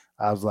happened,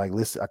 I was like,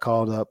 listen, I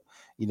called up,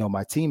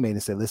 my teammate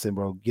and said, listen,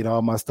 bro, get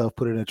all my stuff,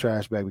 put it in a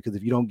trash bag, because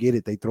if you don't get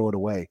it, they throw it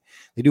away.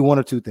 They do one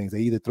or two things.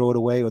 They either throw it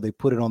away or they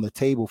put it on the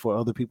table for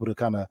other people to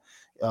kind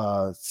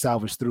of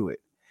salvage through it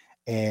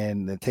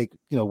and take,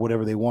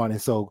 whatever they want.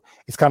 And so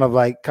it's kind of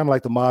like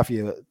the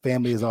mafia.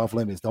 Family is off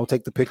limits. Don't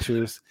take the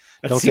pictures.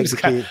 Don't take the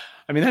kid.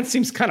 That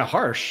seems kind of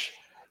harsh.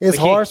 It's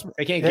harsh.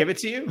 They can't give it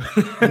to you.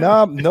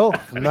 No,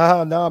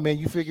 man.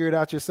 You figure it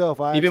out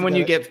yourself. Even when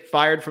you get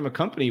fired from a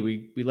company,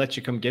 we let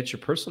you come get your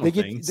personal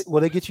things.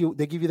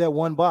 They give you that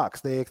one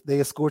box. They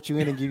escort you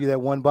in and give you that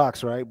one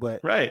box, right?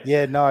 But right.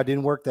 Yeah, no, it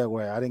didn't work that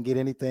way. I didn't get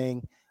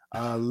anything.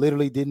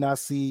 Literally did not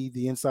see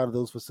the inside of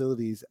those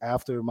facilities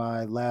after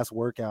my last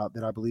workout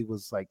that I believe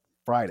was like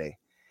Friday,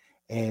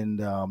 and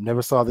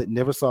never saw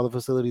the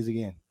facilities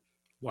again.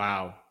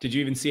 Wow. Did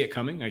you even see it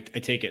coming? I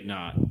take it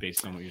not,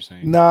 based on what you're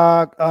saying.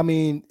 Nah, at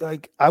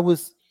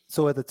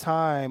the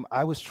time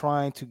I was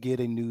trying to get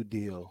a new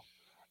deal,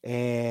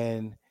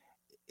 and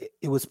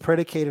it was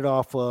predicated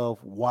off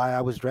of why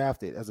I was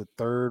drafted as a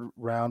 3rd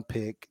round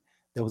pick.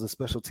 That was a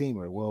special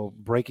teamer. Well,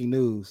 breaking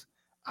news,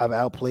 I've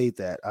outplayed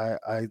that.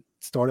 I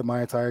started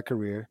my entire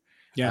career.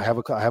 Yeah. I have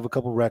a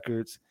couple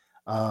records,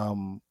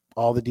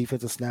 all the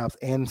defensive snaps,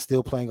 and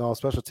still playing all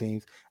special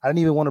teams. I didn't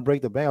even want to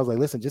break the bank. I was like,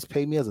 listen, just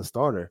pay me as a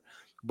starter.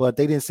 But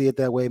they didn't see it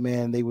that way,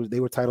 man. They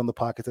were tight on the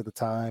pockets at the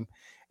time.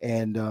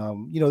 And,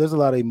 there's a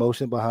lot of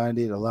emotion behind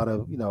it, a lot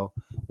of,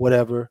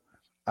 whatever.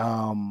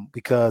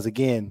 Because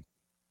again,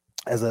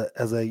 as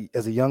a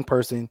young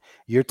person,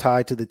 you're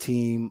tied to the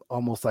team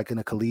almost like in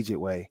a collegiate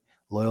way,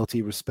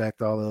 loyalty,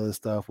 respect, all the other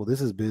stuff. Well, this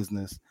is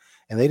business.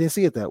 And they didn't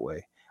see it that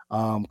way.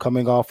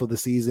 Coming off of the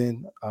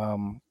season, I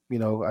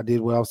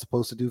did what I was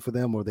supposed to do for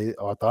them, or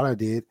I thought I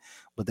did,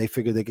 but they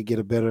figured they could get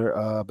a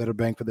better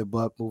bang for their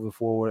buck moving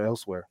forward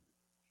elsewhere.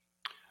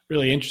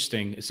 Really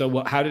interesting.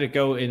 So how did it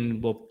go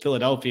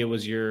Philadelphia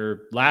was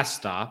your last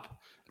stop.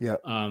 Yeah.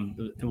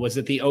 Was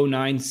it the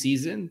 2009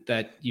 season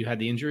that you had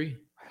the injury?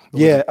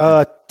 Yeah.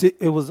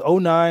 It was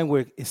 2009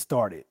 where it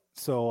started.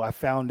 So I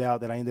found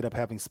out that I ended up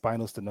having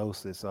spinal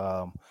stenosis.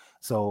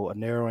 So a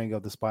narrowing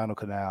of the spinal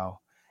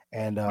canal.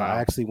 And wow. I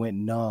actually went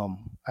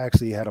numb. I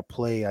actually had a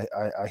play.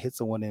 I hit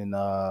someone in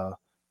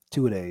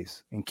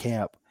 2-a-days in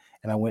camp,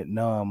 and I went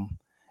numb,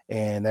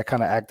 and that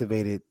kind of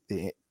activated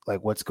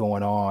what's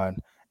going on.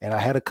 And I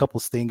had a couple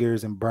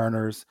stingers and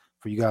burners.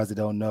 For you guys that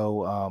don't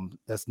know,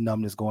 that's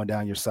numbness going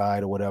down your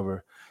side or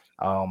whatever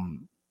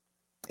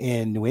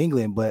in New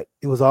England, but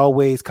it was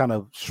always kind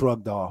of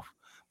shrugged off.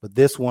 But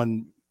this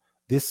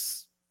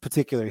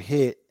particular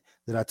hit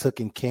that I took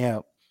in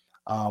camp,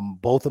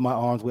 both of my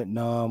arms went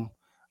numb.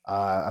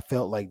 I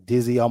felt like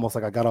dizzy, almost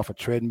like I got off a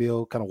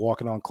treadmill, kind of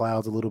walking on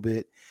clouds a little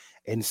bit.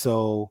 And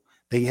so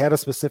they had a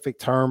specific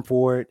term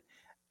for it.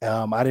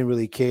 I didn't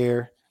really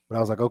care, but I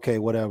was like, okay,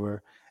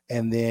 whatever.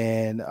 And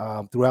then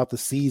throughout the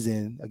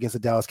season against the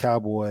Dallas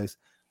Cowboys,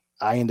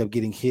 I ended up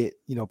getting hit,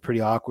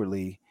 pretty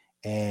awkwardly,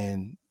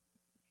 and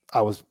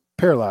I was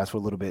paralyzed for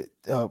a little bit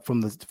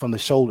from the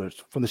shoulder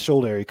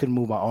area. Couldn't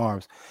move my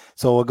arms.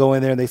 So I go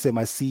in there and they said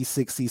my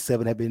C6,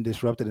 C7 had been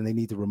disrupted and they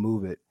need to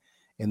remove it.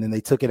 And then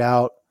they took it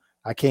out.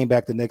 I came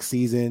back the next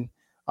season.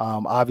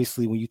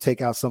 Obviously, when you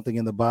take out something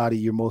in the body,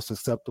 you're most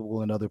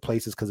susceptible in other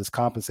places because it's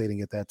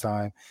compensating at that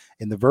time.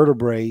 In the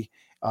vertebrae,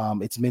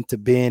 it's meant to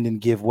bend and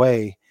give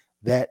way.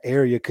 That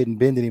area couldn't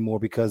bend anymore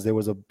because there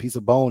was a piece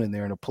of bone in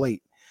there and a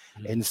plate.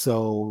 Mm-hmm. And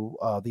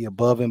so the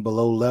above and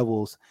below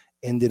levels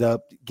ended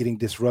up getting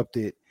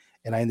disrupted,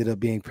 and I ended up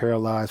being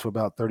paralyzed for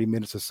about 30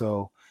 minutes or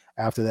so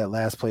after that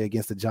last play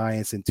against the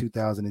Giants in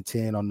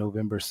 2010 on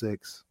November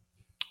 6th.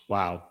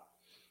 Wow.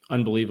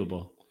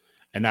 Unbelievable.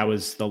 And that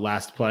was the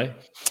last play?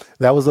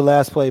 That was the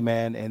last play,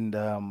 man. And,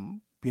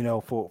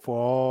 for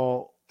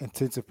all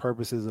intensive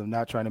purposes of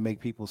not trying to make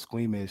people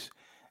squeamish,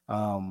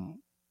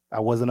 I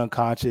wasn't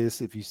unconscious.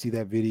 If you see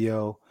that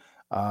video,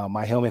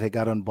 my helmet had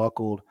got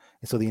unbuckled.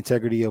 And so the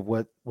integrity of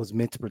what was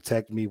meant to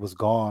protect me was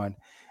gone.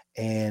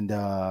 And,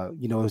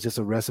 it was just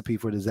a recipe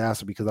for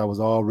disaster because I was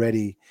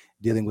already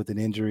dealing with an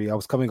injury. I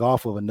was coming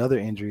off of another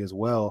injury as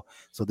well.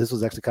 So this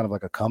was actually kind of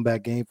like a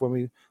comeback game for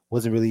me.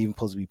 Wasn't really even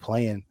supposed to be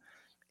playing.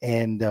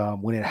 And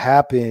when it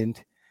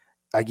happened,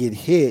 I get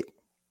hit,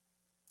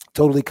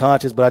 totally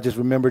conscious, but I just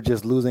remember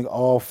just losing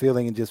all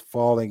feeling and just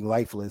falling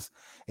lifeless.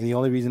 And the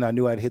only reason I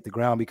knew I'd hit the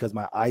ground because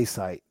my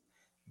eyesight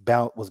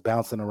was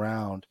bouncing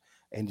around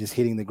and just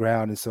hitting the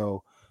ground. And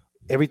so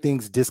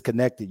everything's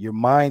disconnected. Your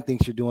mind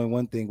thinks you're doing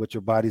one thing, but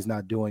your body's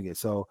not doing it.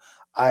 So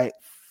I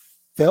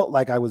felt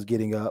like I was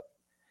getting up.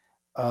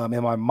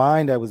 In my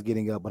mind, I was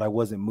getting up, but I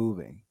wasn't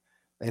moving.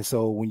 And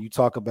so when you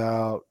talk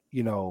about,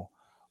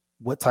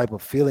 what type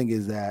of feeling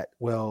is that?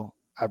 Well,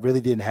 I really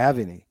didn't have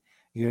any,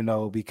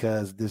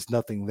 because there's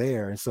nothing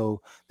there. And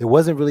so there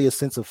wasn't really a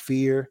sense of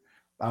fear.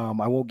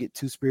 I won't get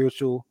too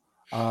spiritual,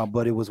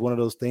 but it was one of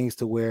those things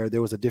to where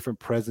there was a different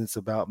presence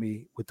about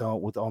me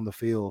on the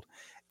field.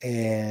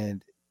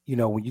 And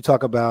when you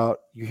talk about,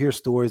 you hear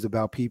stories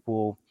about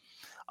people,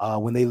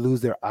 when they lose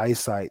their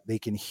eyesight, they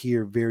can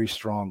hear very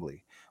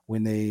strongly.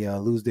 When they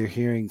lose their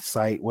hearing,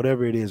 sight,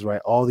 whatever it is,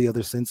 right? All the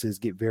other senses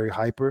get very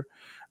hyper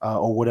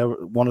or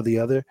whatever, one or the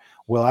other.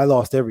 Well, I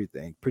lost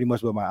everything pretty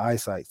much with my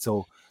eyesight.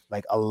 So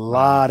like a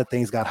lot of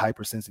things got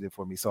hypersensitive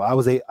for me. So I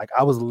was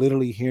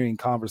literally hearing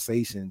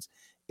conversations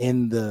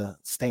in the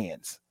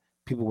stands.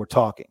 People were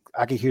talking.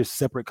 I could hear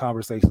separate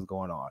conversations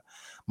going on.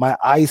 My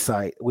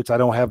eyesight, which I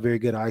don't have very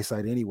good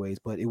eyesight anyways,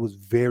 but it was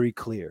very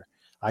clear.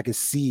 I could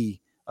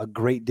see a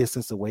great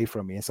distance away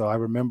from me. And so I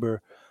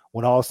remember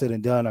when all said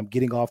and done, I'm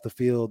getting off the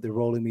field. They're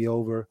rolling me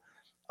over.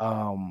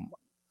 I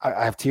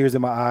have tears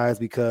in my eyes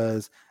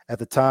because at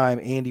the time,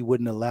 Andy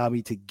wouldn't allow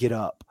me to get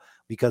up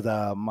because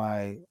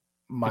my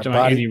body. Talking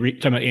about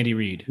Andy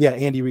Reid. Yeah,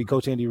 Andy Reid,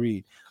 Coach Andy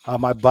Reid.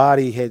 My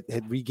body had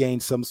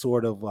regained some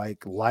sort of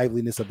like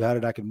liveliness about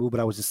it. I could move, but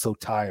I was just so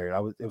tired.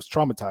 It was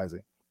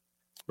traumatizing.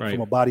 Right.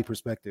 From a body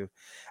perspective.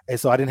 And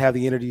so I didn't have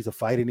the energy to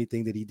fight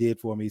anything that he did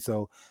for me.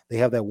 So they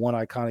have that one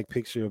iconic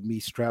picture of me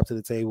strapped to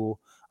the table.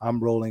 I'm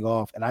rolling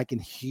off and I can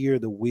hear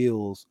the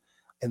wheels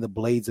and the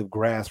blades of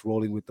grass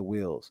rolling with the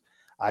wheels.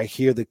 I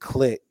hear the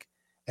click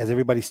as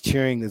everybody's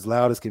cheering as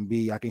loud as can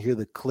be. I can hear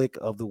the click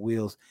of the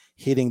wheels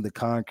hitting the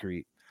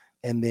concrete.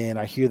 And then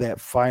I hear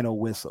that final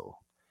whistle.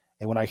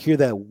 And when I hear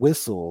that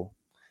whistle,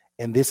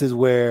 and this is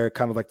where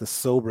kind of like the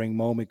sobering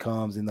moment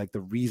comes and like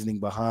the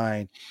reasoning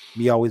behind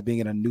me always being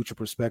in a neutral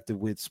perspective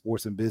with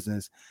sports and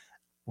business.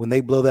 When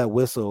they blow that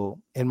whistle,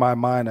 in my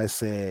mind, I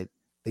said,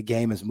 the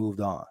game has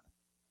moved on.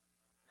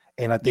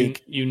 And I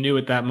think you knew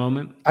at that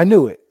moment. I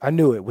knew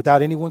it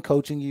without anyone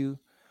coaching you,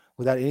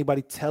 without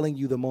anybody telling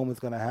you the moment's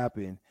going to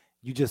happen.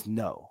 You just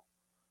know,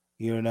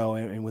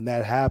 and when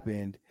that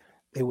happened,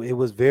 it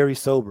was very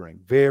sobering,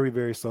 very,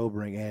 very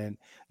sobering. And,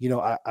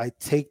 I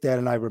take that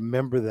and I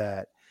remember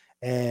that.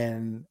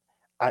 And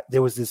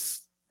there was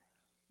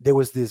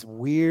this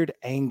weird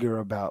anger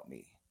about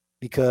me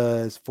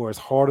because for as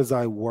hard as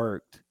I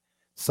worked,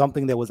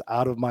 something that was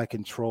out of my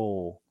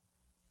control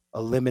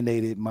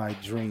eliminated my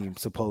dream,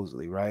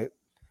 supposedly, right?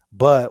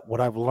 But what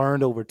I've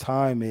learned over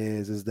time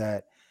is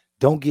that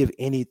don't give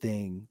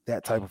anything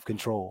that type of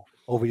control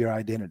over your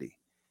identity,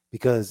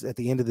 because at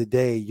the end of the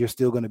day, you're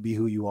still going to be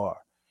who you are.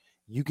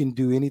 You can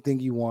do anything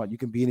you want. You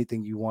can be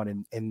anything you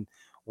want. And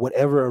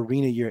whatever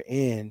arena you're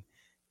in,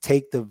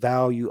 take the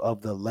value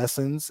of the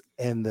lessons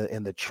and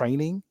the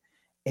training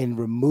and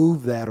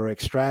remove that or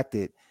extract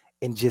it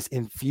and just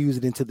infuse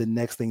it into the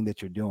next thing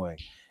that you're doing.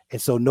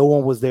 And so no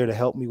one was there to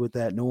help me with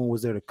that. No one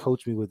was there to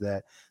coach me with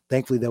that.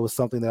 Thankfully, that was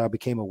something that I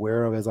became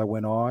aware of as I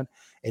went on.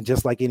 And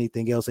just like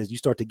anything else, as you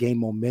start to gain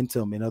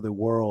momentum in other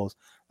worlds,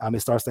 it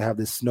starts to have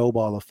this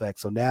snowball effect.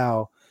 So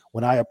now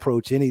when I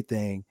approach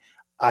anything,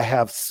 I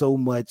have so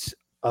much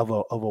of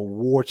a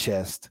war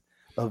chest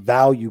of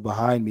value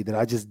behind me that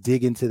I just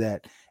dig into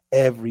that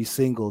every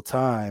single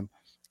time.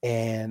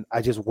 And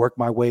I just work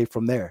my way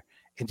from there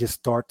and just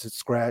start to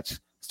scratch,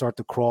 start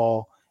to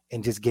crawl,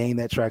 and just gain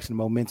that traction and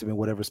momentum in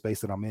whatever space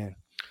that I'm in.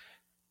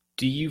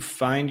 Do you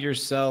find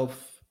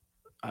yourself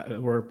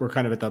we're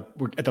kind of at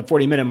the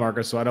 40-minute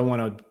marker, so I don't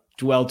want to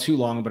dwell too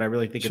long, but I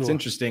really think it's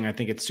interesting. I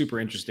think it's super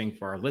interesting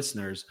for our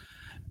listeners.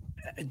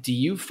 Do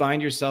you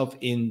find yourself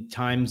in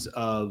times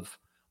of,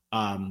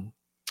 I'm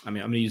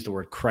going to use the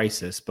word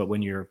crisis, but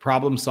when you're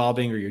problem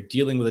solving or you're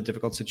dealing with a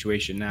difficult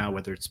situation now,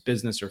 whether it's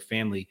business or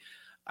family,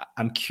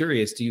 I'm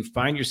curious, do you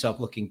find yourself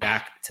looking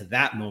back to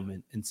that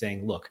moment and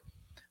saying, look,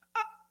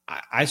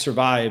 I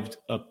survived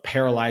a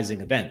paralyzing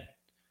event,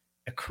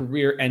 a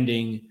career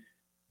ending,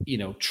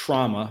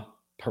 trauma,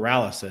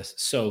 paralysis.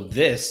 So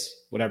this,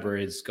 whatever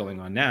is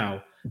going on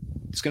now,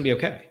 it's going to be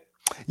okay.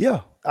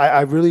 Yeah,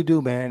 I really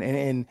do, man.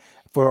 And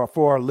for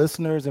our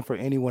listeners and for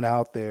anyone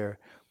out there,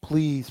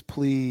 please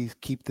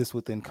keep this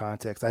within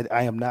context.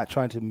 I am not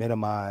trying to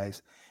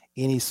minimize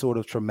any sort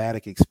of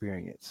traumatic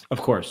experience.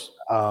 Of course.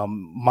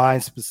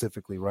 Mine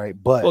specifically, right?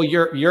 But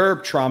your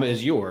trauma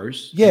is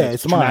yours. Yeah,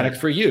 it's traumatic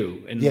mine. For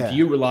you. And if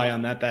you rely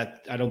on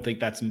that I don't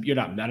think I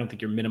don't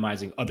think you're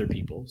minimizing other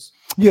people's.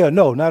 Yeah,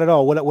 no, not at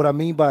all. What I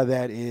mean by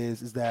that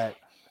is that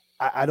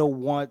I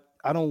don't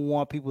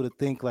want people to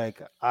think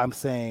like I'm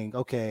saying,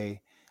 okay,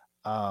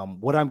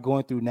 what I'm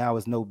going through now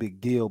is no big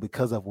deal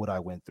because of what I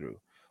went through.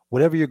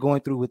 Whatever you're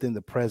going through within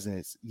the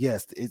present,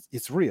 yes,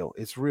 it's real.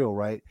 It's real,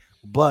 right?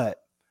 But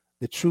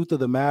the truth of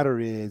the matter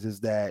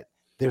is that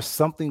there's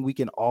something we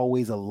can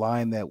always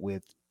align that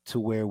with, to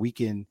where we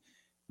can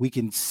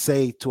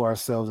say to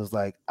ourselves is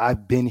like,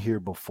 I've been here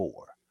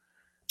before.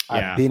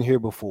 I've been here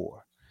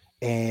before.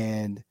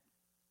 And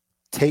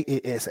take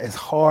it as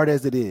hard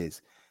as it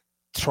is.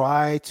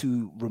 Try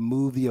to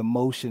remove the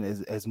emotion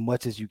as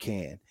much as you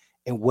can.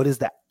 And what is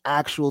the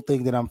actual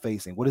thing that I'm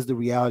facing? What is the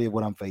reality of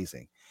what I'm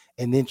facing?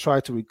 And then try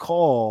to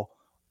recall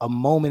a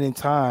moment in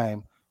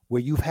time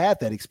where you've had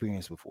that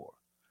experience before.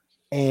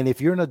 And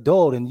if you're an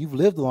adult and you've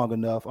lived long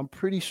enough, I'm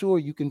pretty sure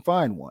you can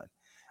find one.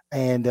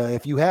 And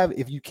if you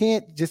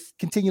can't, just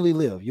continually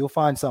live, you'll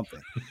find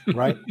something,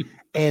 right?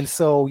 And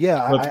so,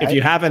 if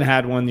you haven't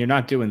had one, you're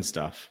not doing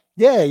stuff.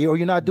 Yeah, you're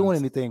not doing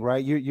anything,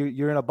 right?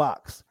 You're in a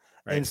box.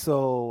 Right. And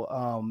so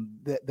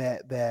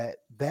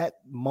that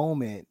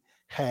moment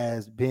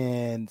has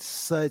been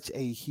such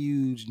a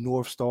huge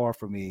North Star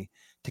for me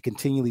to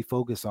continually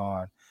focus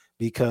on,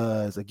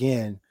 because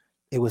again,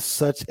 it was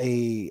such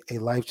a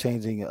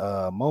life-changing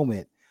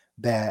moment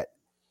that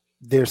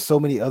there's so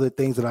many other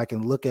things that I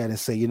can look at and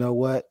say, you know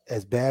what,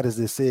 as bad as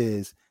this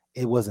is,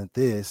 it wasn't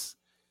this.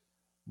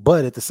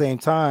 But at the same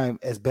time,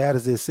 as bad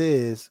as this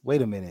is,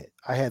 wait a minute,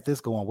 I had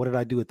this going. What did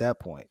I do at that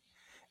point?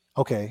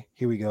 Okay,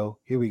 here we go.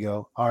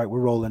 All right, we're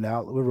rolling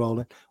out. We're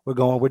rolling. We're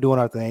going. We're doing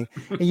our thing.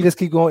 And you just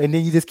keep going, and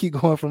then you just keep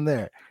going from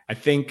there. I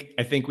think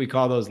we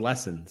call those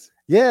lessons.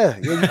 Yeah,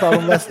 you call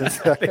them lessons.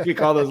 I think we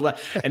call those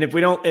and if we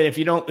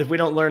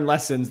don't learn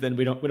lessons, then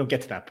we don't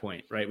get to that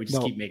point, right? We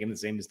just keep making the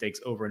same mistakes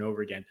over and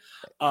over again.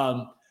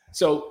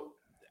 So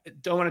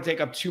don't want to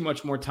take up too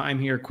much more time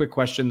here. Quick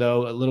question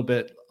though, a little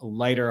bit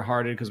lighter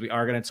hearted, because we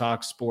are going to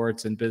talk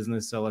sports and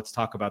business. So let's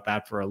talk about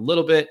that for a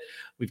little bit.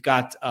 We've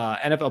got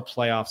NFL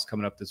playoffs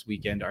coming up this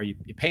weekend. Are you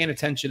paying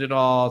attention at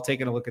all,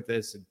 taking a look at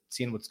this and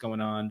seeing what's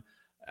going on?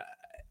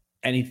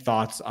 Any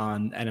thoughts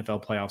on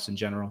NFL playoffs in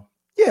general?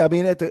 Yeah, I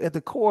mean, at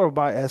the core of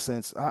my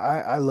essence,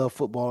 I love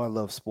football. I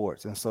love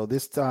sports. And so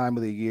this time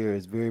of the year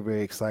is very,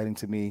 very exciting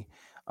to me.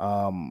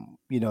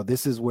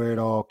 This is where it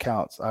all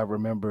counts. I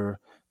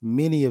remember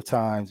many of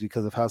times,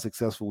 because of how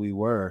successful we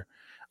were,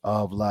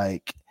 of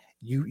like,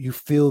 you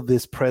feel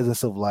this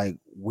presence of like,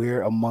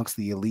 we're amongst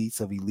the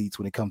elites of elites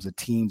when it comes to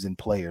teams and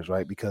players,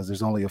 right? Because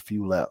there's only a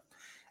few left.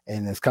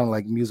 And it's kind of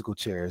like musical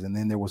chairs. And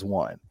then there was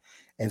one.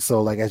 And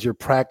so like, as you're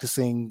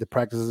practicing, the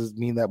practices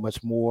mean that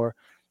much more.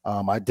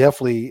 You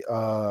definitely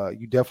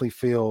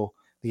feel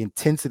the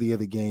intensity of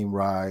the game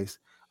rise.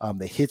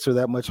 The hits are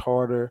that much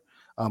harder.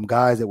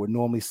 Guys that were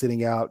normally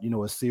sitting out,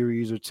 a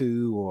series or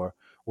two or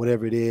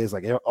whatever it is,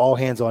 like all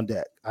hands on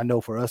deck. I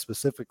know for us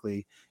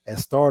specifically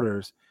as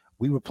starters,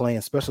 we were playing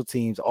special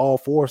teams, all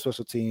four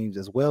special teams,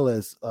 as well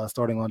as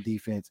starting on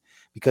defense,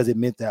 because it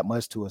meant that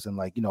much to us. And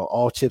like,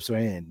 all chips are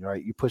in,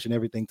 right? You're pushing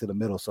everything to the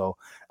middle. So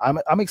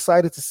I'm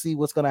excited to see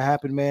what's going to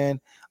happen,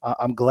 man.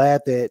 I'm glad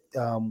that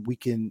we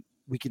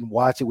can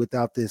watch it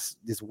without this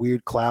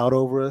weird cloud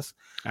over us.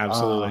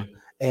 Absolutely.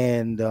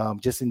 And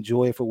just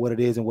enjoy it for what it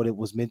is and what it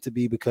was meant to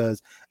be,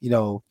 because,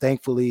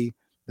 thankfully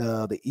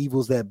the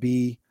evils that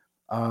be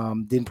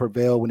didn't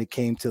prevail when it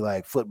came to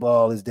like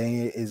football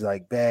is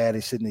like bad.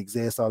 It shouldn't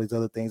exist. All these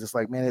other things. It's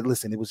like, man, it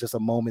was just a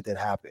moment that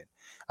happened.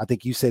 I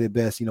think you said it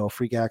best, a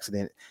freak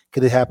accident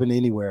could have happened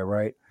anywhere.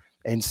 Right.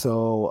 And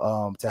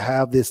so to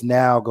have this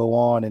now go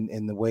on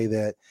in the way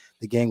that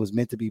the game was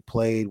meant to be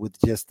played, with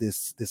just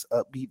this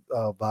upbeat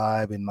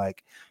vibe, and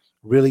like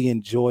really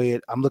enjoy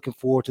it. I'm looking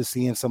forward to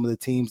seeing some of the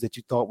teams that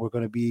you thought were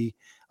going to be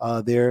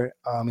there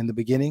in the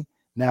beginning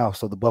now.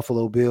 So the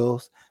Buffalo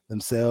Bills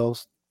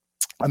themselves,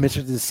 I'm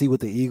interested to see what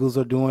the Eagles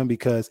are doing,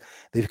 because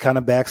they've kind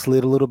of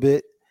backslid a little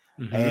bit.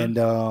 Mm-hmm. And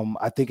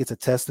I think it's a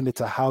testament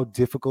to how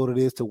difficult it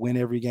is to win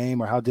every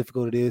game, or how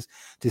difficult it is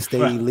to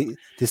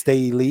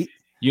stay elite.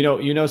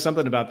 You know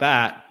something about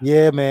that.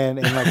 Yeah, man.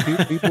 And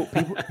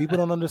like people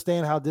don't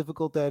understand how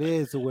difficult that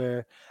is, to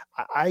where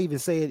I even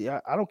say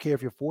it. I don't care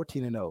if you're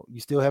 14-0, you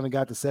still haven't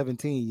got to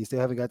 17, you still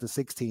haven't got to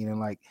 16. And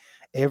like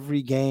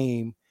every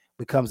game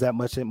becomes that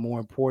much more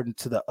important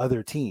to the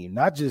other team,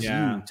 not just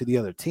you, to the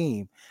other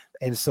team.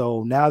 And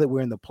so now that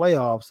we're in the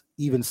playoffs,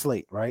 even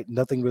slate, right?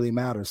 Nothing really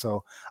matters.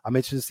 So I'm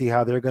interested to see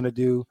how they're going to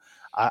do.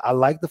 I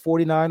like the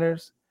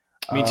 49ers.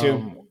 Me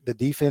too. The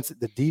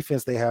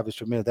defense they have is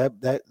tremendous.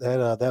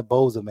 That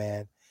Bosa,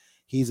 man,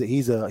 he's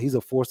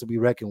a force to be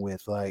reckoned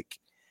with. Like,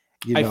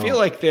 I feel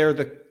like they're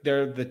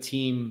the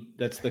team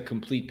that's the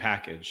complete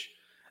package.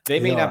 They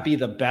may not be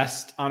the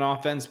best on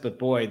offense, but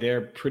boy,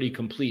 they're pretty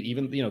complete.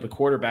 Even, the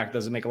quarterback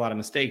doesn't make a lot of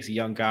mistakes. A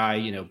young guy,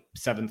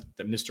 7th,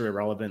 Mr.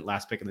 Irrelevant,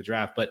 last pick in the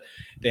draft, but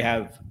they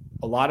have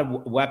a lot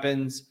of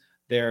weapons.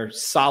 They're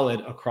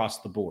solid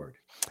across the board.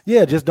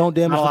 Yeah, just don't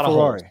damage the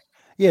Ferrari.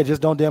 Yeah,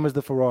 just don't damage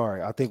the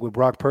Ferrari. I think with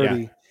Brock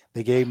Purdy,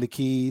 they gave him the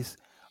keys,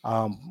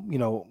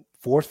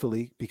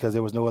 forcefully, because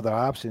there was no other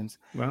options.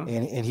 Well,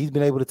 and he's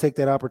been able to take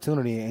that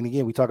opportunity. And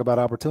again, we talk about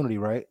opportunity,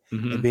 right?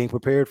 Mm-hmm. And being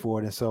prepared for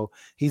it. And so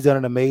he's done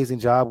an amazing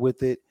job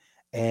with it.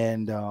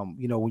 And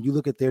when you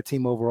look at their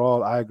team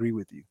overall, I agree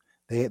with you.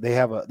 They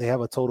have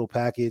a total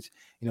package.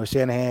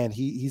 Shanahan,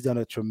 he's done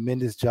a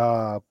tremendous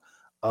job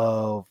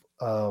of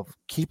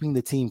keeping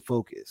the team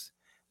focused,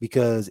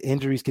 because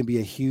injuries can be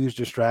a huge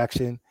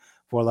distraction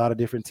for a lot of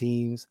different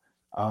teams.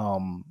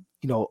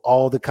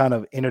 All the kind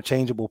of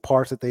interchangeable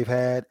parts that they've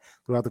had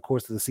throughout the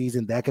course of the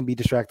season, that can be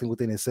distracting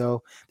within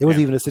itself. There was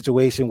even a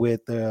situation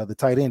with the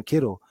tight end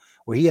Kittle,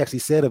 where he actually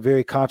said a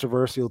very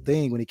controversial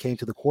thing when he came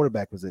to the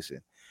quarterback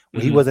position,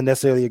 where he wasn't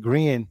necessarily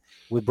agreeing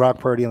with Brock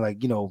Purdy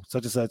and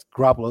such and such,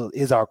 Garoppolo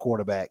is our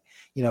quarterback.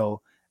 Now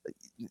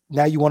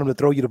you want him to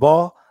throw you the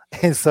ball.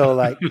 And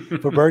so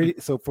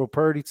for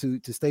Purdy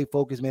to stay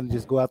focused, man, and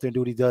just go out there and do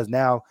what he does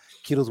now,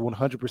 Kittle's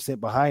 100%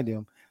 behind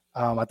him.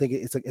 I think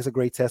it's a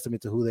great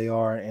testament to who they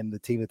are and the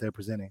team that they're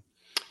presenting.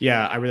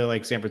 Yeah, I really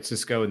like San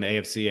Francisco and the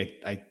AFC.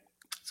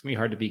 It's gonna be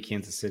hard to beat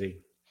Kansas City.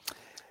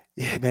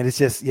 Yeah, man, it's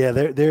just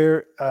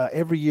they're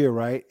every year,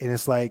 right? And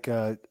it's like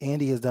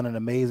Andy has done an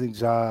amazing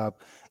job.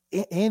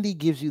 Andy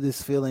gives you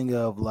this feeling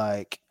of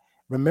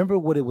remember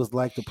what it was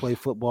like to play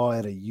football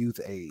at a youth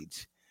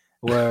age,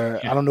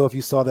 where I don't know if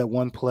you saw that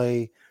one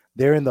play.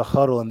 They're in the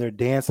huddle and they're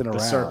dancing around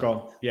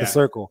the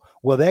circle.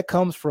 Well, that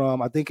comes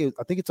from I think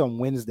it's on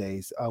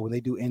Wednesdays when they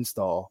do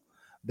install,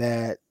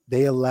 that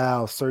they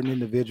allow certain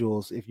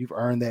individuals, if you've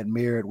earned that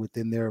merit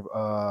within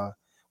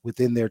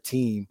their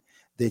team,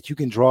 that you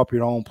can draw up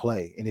your own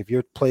play. And if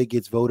your play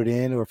gets voted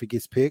in or if it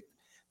gets picked,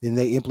 then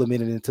they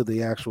implement it into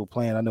the actual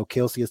plan. I know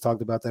Kelsey has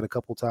talked about that a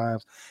couple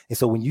times. And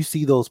so when you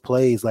see those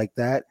plays like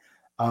that,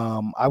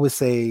 I would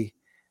say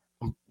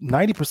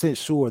 90%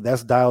 sure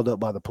that's dialed up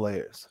by the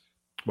players.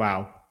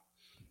 Wow.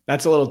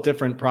 That's a little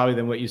different probably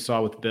than what you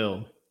saw with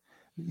Bill.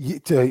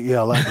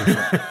 Yeah, a lot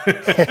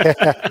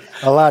different.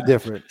 A lot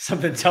different.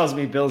 Something tells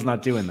me Bill's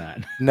not doing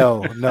that.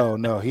 No.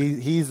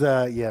 He's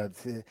I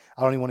don't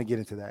even want to get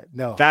into that.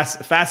 No.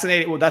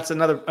 Fascinating. Well, that's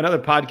another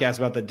podcast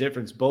about the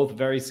difference. Both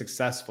very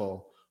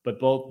successful, but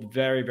both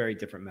very, very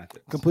different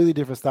methods. Completely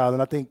different styles.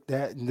 And I think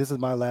and this is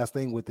my last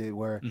thing with it,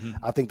 where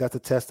I think that's a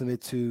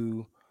testament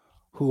to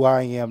who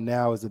I am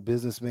now as a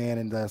businessman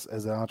and as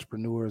an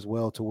entrepreneur as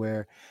well, to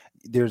where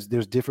there's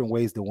different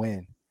ways to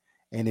win.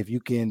 And if you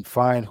can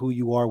find who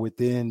you are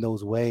within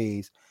those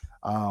ways,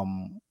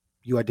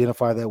 you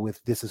identify that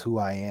with, this is who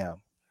I am.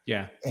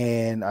 Yeah.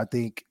 And I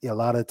think a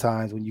lot of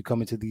times when you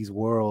come into these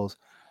worlds,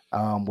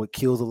 what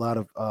kills a lot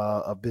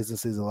of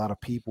businesses, a lot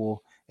of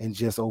people, and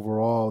just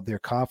overall their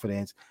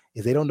confidence,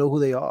 is they don't know who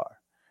they are.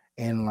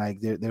 And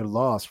they're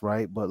lost,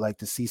 right? But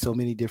to see so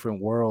many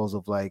different worlds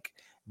of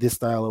this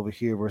style over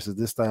here versus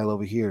this style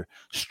over here,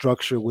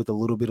 structure with a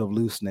little bit of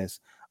looseness,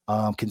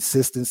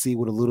 consistency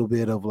with a little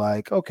bit of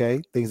okay,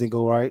 things didn't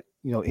go right,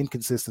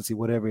 inconsistency,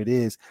 whatever it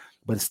is,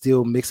 but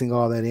still mixing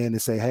all that in to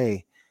say,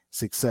 hey,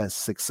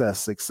 success.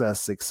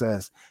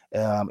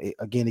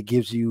 Again, it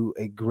gives you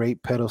a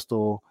great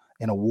pedestal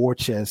and a war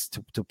chest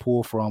to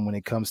pull from when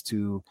it comes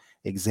to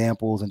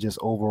examples and just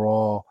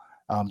overall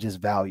just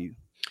value.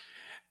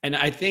 And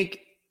I think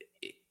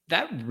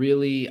that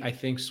really,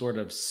 sort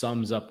of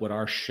sums up what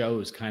our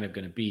show is kind of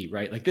going to be,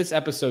 right? This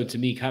episode to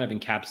me kind of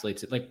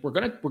encapsulates it. We're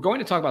going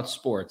to talk about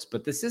sports,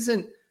 but this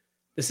isn't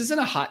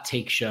a hot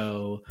take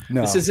show.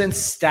 No. This isn't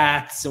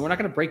stats, and we're not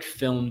going to break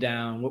film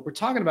down. What we're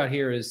talking about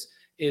here is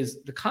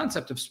the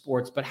concept of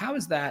sports, but how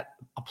is that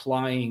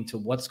applying to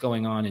what's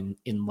going on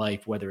in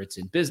life, whether it's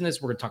in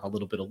business. We're going to talk a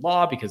little bit of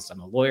law because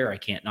I'm a lawyer. I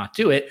can't not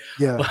do it.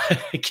 Yeah.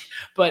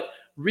 But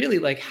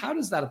really, how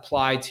does that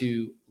apply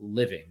to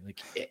living?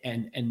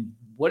 And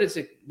what does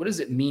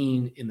it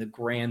mean in the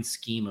grand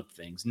scheme of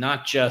things?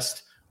 Not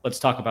just let's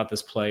talk about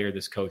this play or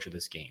this coach or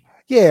this game.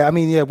 Yeah,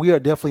 we are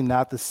definitely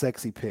not the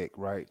sexy pick,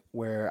 right?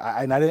 Where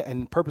I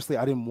purposely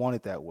I didn't want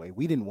it that way.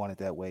 We didn't want it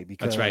that way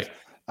because that's right.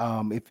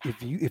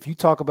 If you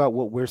talk about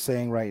what we're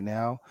saying right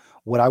now,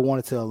 what I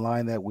wanted to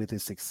align that with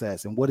is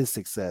success. And what is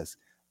success?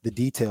 The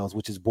details,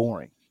 which is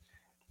boring.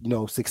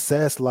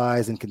 success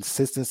lies in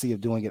consistency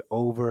of doing it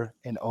over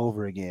and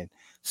over again,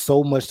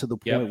 so much to the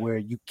point where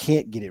you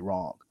can't get it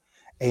wrong.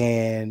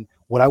 And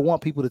what I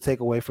want people to take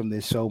away from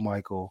this show,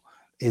 Michael,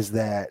 is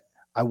that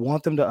I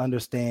want them to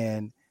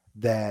understand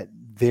that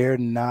they're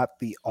not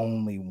the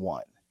only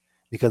one.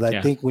 Because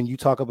I think when you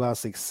talk about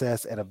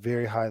success at a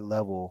very high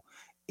level,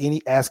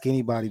 ask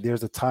anybody,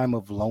 there's a time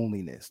of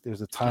loneliness.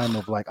 There's a time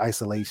of like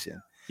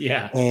isolation.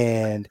 Yeah.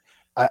 And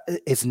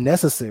it's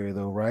necessary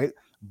though, right?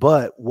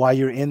 But while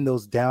you're in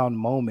those down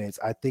moments,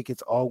 I think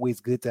it's always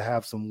good to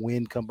have some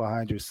wind come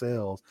behind your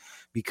sails,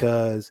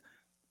 because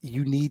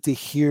you need to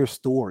hear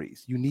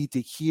stories. You need to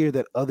hear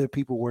that other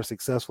people were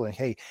successful and,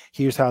 hey,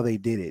 here's how they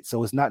did it.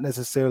 So it's not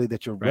necessarily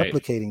that you're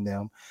replicating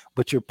them,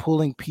 but you're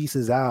pulling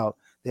pieces out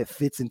that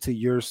fits into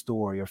your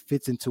story or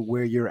fits into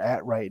where you're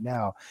at right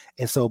now.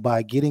 And so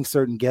by getting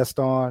certain guests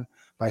on,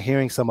 by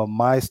hearing some of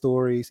my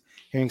stories,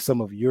 hearing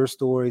some of your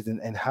stories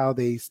and how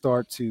they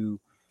start to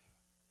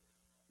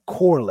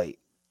correlate,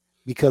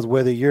 because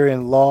whether you're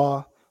in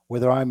law,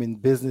 whether I'm in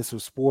business or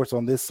sports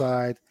on this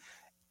side,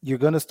 you're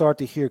going to start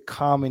to hear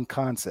common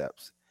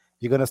concepts.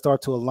 You're going to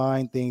start to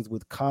align things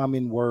with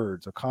common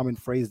words or common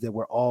phrases that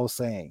we're all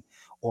saying,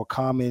 or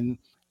common,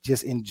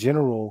 just in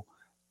general,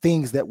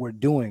 things that we're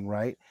doing,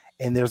 right?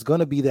 And there's going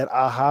to be that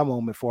aha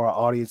moment for our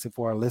audience and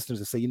for our listeners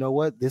to say, you know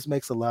what, this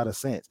makes a lot of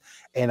sense.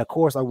 And of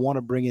course, I want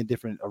to bring in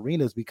different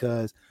arenas,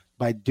 because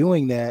by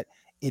doing that,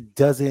 it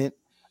doesn't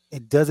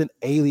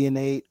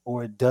alienate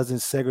or it doesn't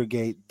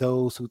segregate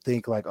those who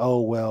think like,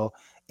 oh, well,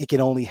 it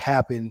can only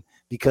happen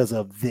because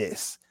of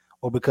this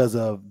or because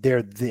of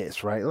they're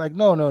this, right? Like,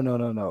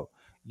 no.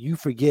 You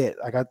forget,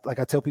 like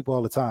I tell people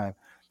all the time,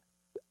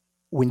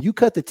 when you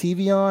cut the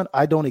TV on,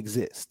 I don't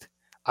exist.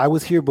 I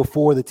was here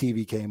before the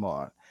TV came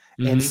on.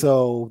 And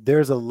so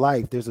there's a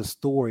life, there's a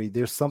story,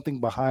 there's something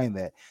behind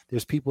that.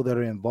 There's people that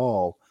are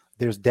involved.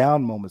 There's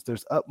down moments,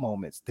 there's up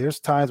moments.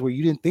 There's times where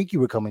you didn't think you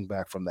were coming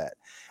back from that.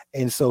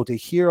 And so to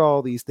hear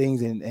all these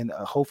things and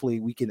hopefully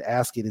we can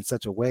ask it in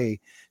such a way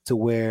to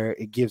where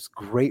it gives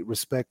great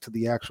respect to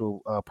the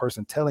actual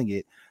person telling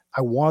it.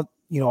 I want,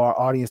 our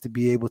audience to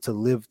be able to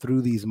live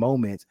through these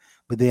moments,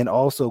 but then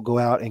also go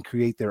out and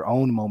create their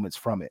own moments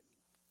from it.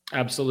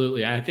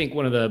 Absolutely. I think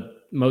one of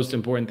the most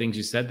important things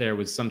you said there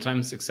was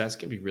sometimes success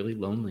can be really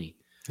lonely.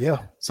 Yeah.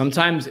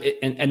 Sometimes,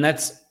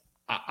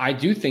 I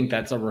do think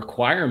that's a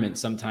requirement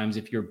sometimes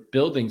if you're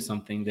building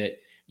something, that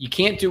you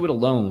can't do it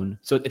alone.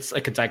 So it's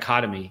like a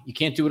dichotomy. You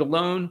can't do it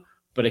alone,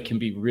 but it can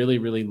be really,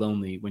 really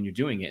lonely when you're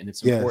doing it. And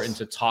it's important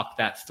to talk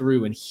that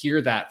through and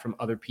hear that from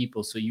other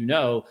people. So,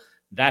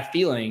 that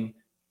feeling,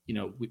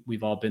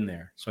 we've all been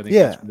there. So I think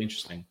that's really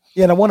interesting.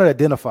 Yeah. And I want to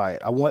identify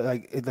it. I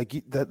want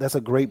that's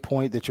a great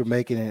point that you're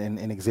making, and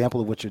an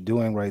example of what you're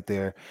doing right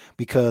there,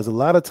 because a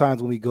lot of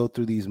times when we go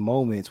through these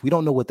moments, we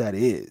don't know what that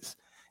is.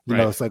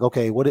 It's like,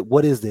 okay,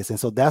 what is this? And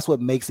so that's what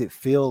makes it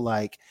feel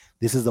like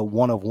this is a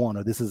one of one,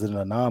 or this is an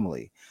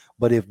anomaly.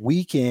 But if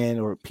we can,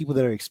 or people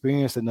that are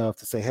experienced enough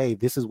to say, hey,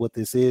 this is what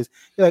this is,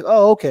 you're like,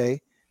 oh,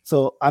 okay.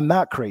 So I'm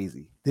not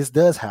crazy. This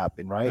does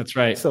happen, right? That's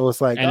right. So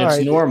it's like, and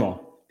it's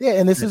normal. Yeah,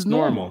 and this is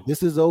normal.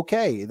 This is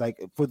okay. Like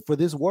for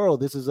this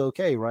world, this is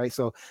okay, right?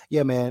 So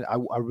yeah, man,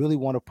 I really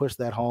want to push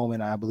that home,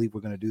 and I believe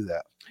we're going to do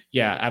that.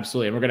 Yeah,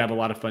 absolutely. And we're going to have a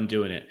lot of fun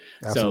doing it.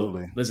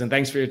 Absolutely. So listen,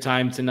 thanks for your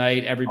time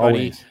tonight, everybody.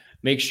 Always.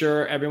 Make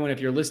sure, everyone, if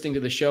you're listening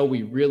to the show,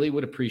 we really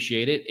would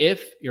appreciate it.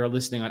 If you're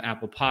listening on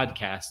Apple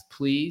Podcasts,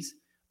 please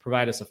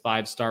provide us a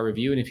 5-star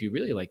review. And if you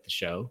really like the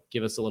show,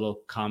 give us a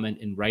little comment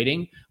in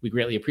writing. We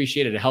greatly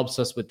appreciate it. It helps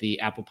us with the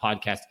Apple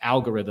Podcast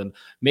algorithm.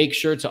 Make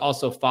sure to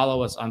also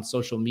follow us on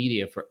social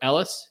media. For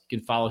Ellis, you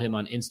can follow him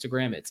on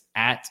Instagram. It's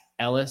at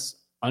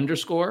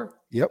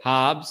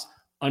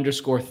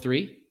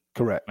Ellis_Hobbs_3.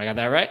 Correct. I got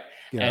that right?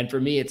 Yeah. And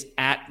for me, it's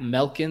at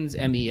Melkins,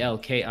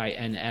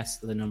 MELKINS,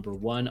 the number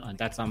 1.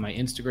 That's on my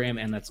Instagram.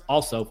 And that's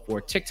also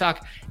for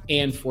TikTok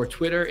and for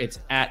Twitter. It's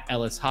at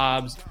Ellis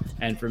Hobbs.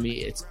 And for me,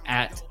 it's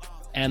at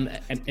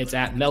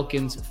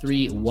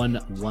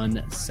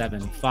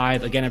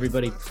Melkins31175. Again,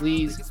 everybody,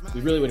 please, we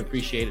really would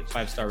appreciate it.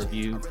 5-star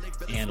review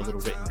and a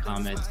little written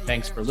comment.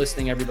 Thanks for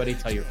listening, everybody.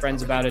 Tell your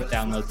friends about it.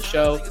 Download the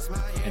show,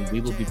 and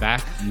we will be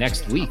back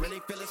next week.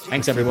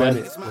 Thanks, everyone.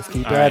 Let's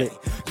keep at it.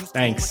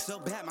 Thanks. Ran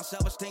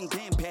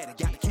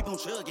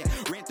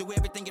through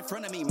everything in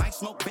front of me. Might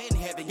smoke bed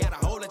heavy. Got a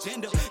whole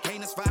agenda.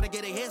 Can't aspire to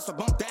get ahead, so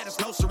bump that. It's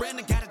no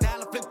surrender. Got a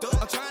dollar flipped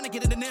up. I'm trying to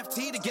get it an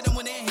FT to get them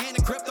when they're hand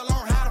and crypto.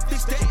 Learn how to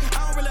fix that.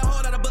 I don't really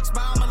hold out of books,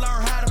 but I'ma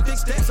learn how to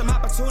fix that. Some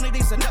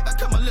opportunities and never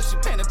come unless you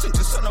paying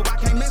attention. So no, I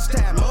can't miss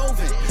that.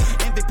 Moving.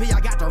 MVP, I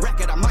got the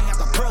record. I might have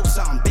to prove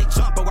something. Big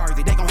jumper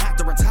worthy. They gon' have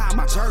to retire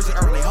my jersey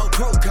early. Whole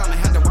crew coming.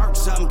 Had to work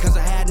something cause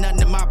I had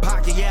nothing in my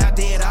pocket. Yeah, I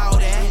did all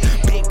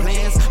that. Big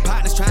plans.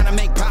 Partners trying to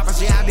make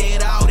profits. Yeah, I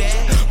did all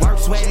that. Work,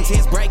 sweating,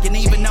 tears breaking,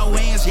 even no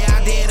wins. Yeah,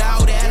 I did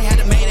all that. Had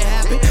to make it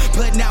happen.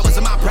 Putting hours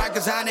in my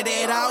practice. I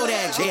did all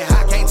that. Yeah,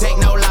 I can't take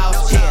no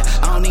loss. Yeah,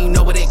 I don't even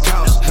know what it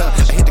costs. I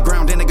hit the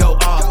ground, then it go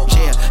off.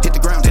 Yeah, hit the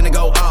ground, then it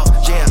go off.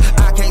 Yeah,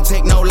 I can't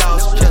take no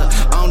loss. Yeah,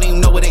 I don't even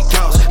know what it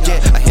costs.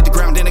 Yeah, I hit the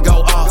ground, then it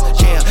go off.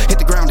 Yeah, hit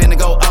the ground, then it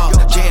go off.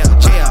 Yeah,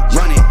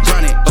 run it.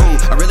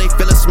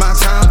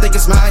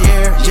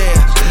 year,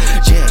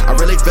 yeah. I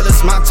really feel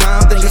it's my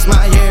time, think it's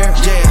my year,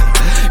 yeah.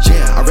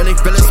 I really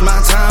feel it's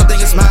my time,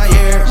 think it's my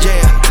year,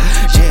 yeah.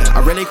 I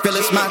really feel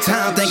it's my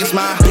time, think it's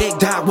my big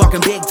dog, walking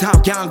big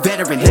talk, young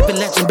veteran, living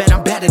legend, bet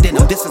I'm better than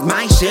them. This is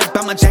my ship,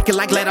 I'ma jack it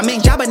like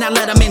Letterman. Y'all better not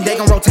let them in, they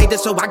gon' rotate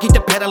this, so I keep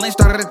the pedaling.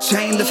 Started a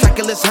chain, the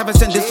cycle is heaven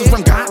sent. This is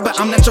from God, but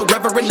I'm not your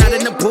reverend, not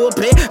in the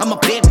pulpit. I'm a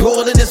pit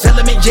bull in this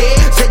element, yeah.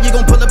 Said you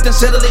gon' pull up, then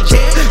settle it,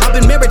 yeah. I've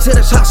been married to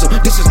this hustle,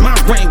 this is my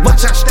ring,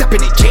 watch out step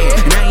in it,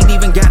 yeah. And I ain't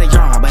even got a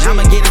yard, but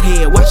I'ma get it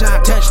here. Watch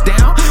out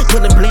touchdown,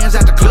 pulling plans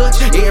out the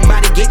clutch.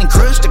 Everybody getting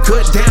crushed, the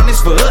cut down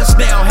is for us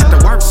now. Have to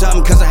work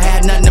something, cause I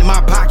had nothing in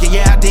my pocket,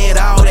 yeah, I did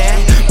all that.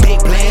 Big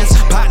plans,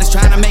 partners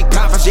trying to make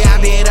profits, yeah,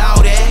 I did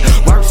all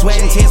that. Work,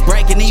 sweat, and tears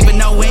breaking, even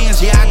no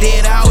wins, yeah, I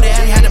did all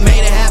that. Had to make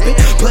it happen,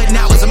 putting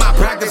hours in my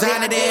practice,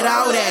 I did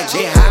all that,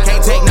 yeah. I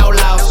can't take no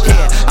loss,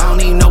 yeah, I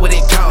don't even know what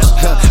it costs,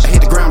 I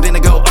hit the ground, then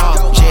it go off,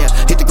 yeah.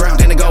 Hit the ground,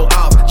 then it go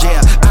off,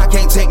 yeah. I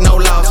can't take no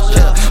loss,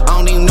 yeah, I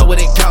don't even know what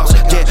it costs,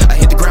 yeah. I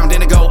hit the ground,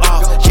 then it go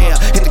off, yeah.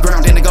 Hit the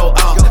ground, then it go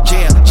off,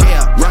 yeah.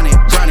 Run it,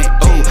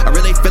 ooh, I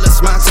really feel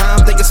it's my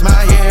time, think it's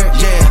my year,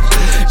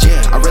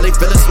 yeah. I really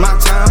feel it's my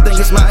time, think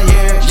it's my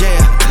year,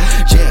 yeah.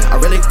 I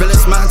really feel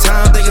it's my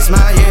time, think it's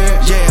my year,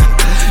 yeah.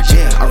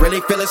 I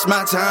really feel it's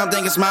my time,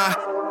 think it's my,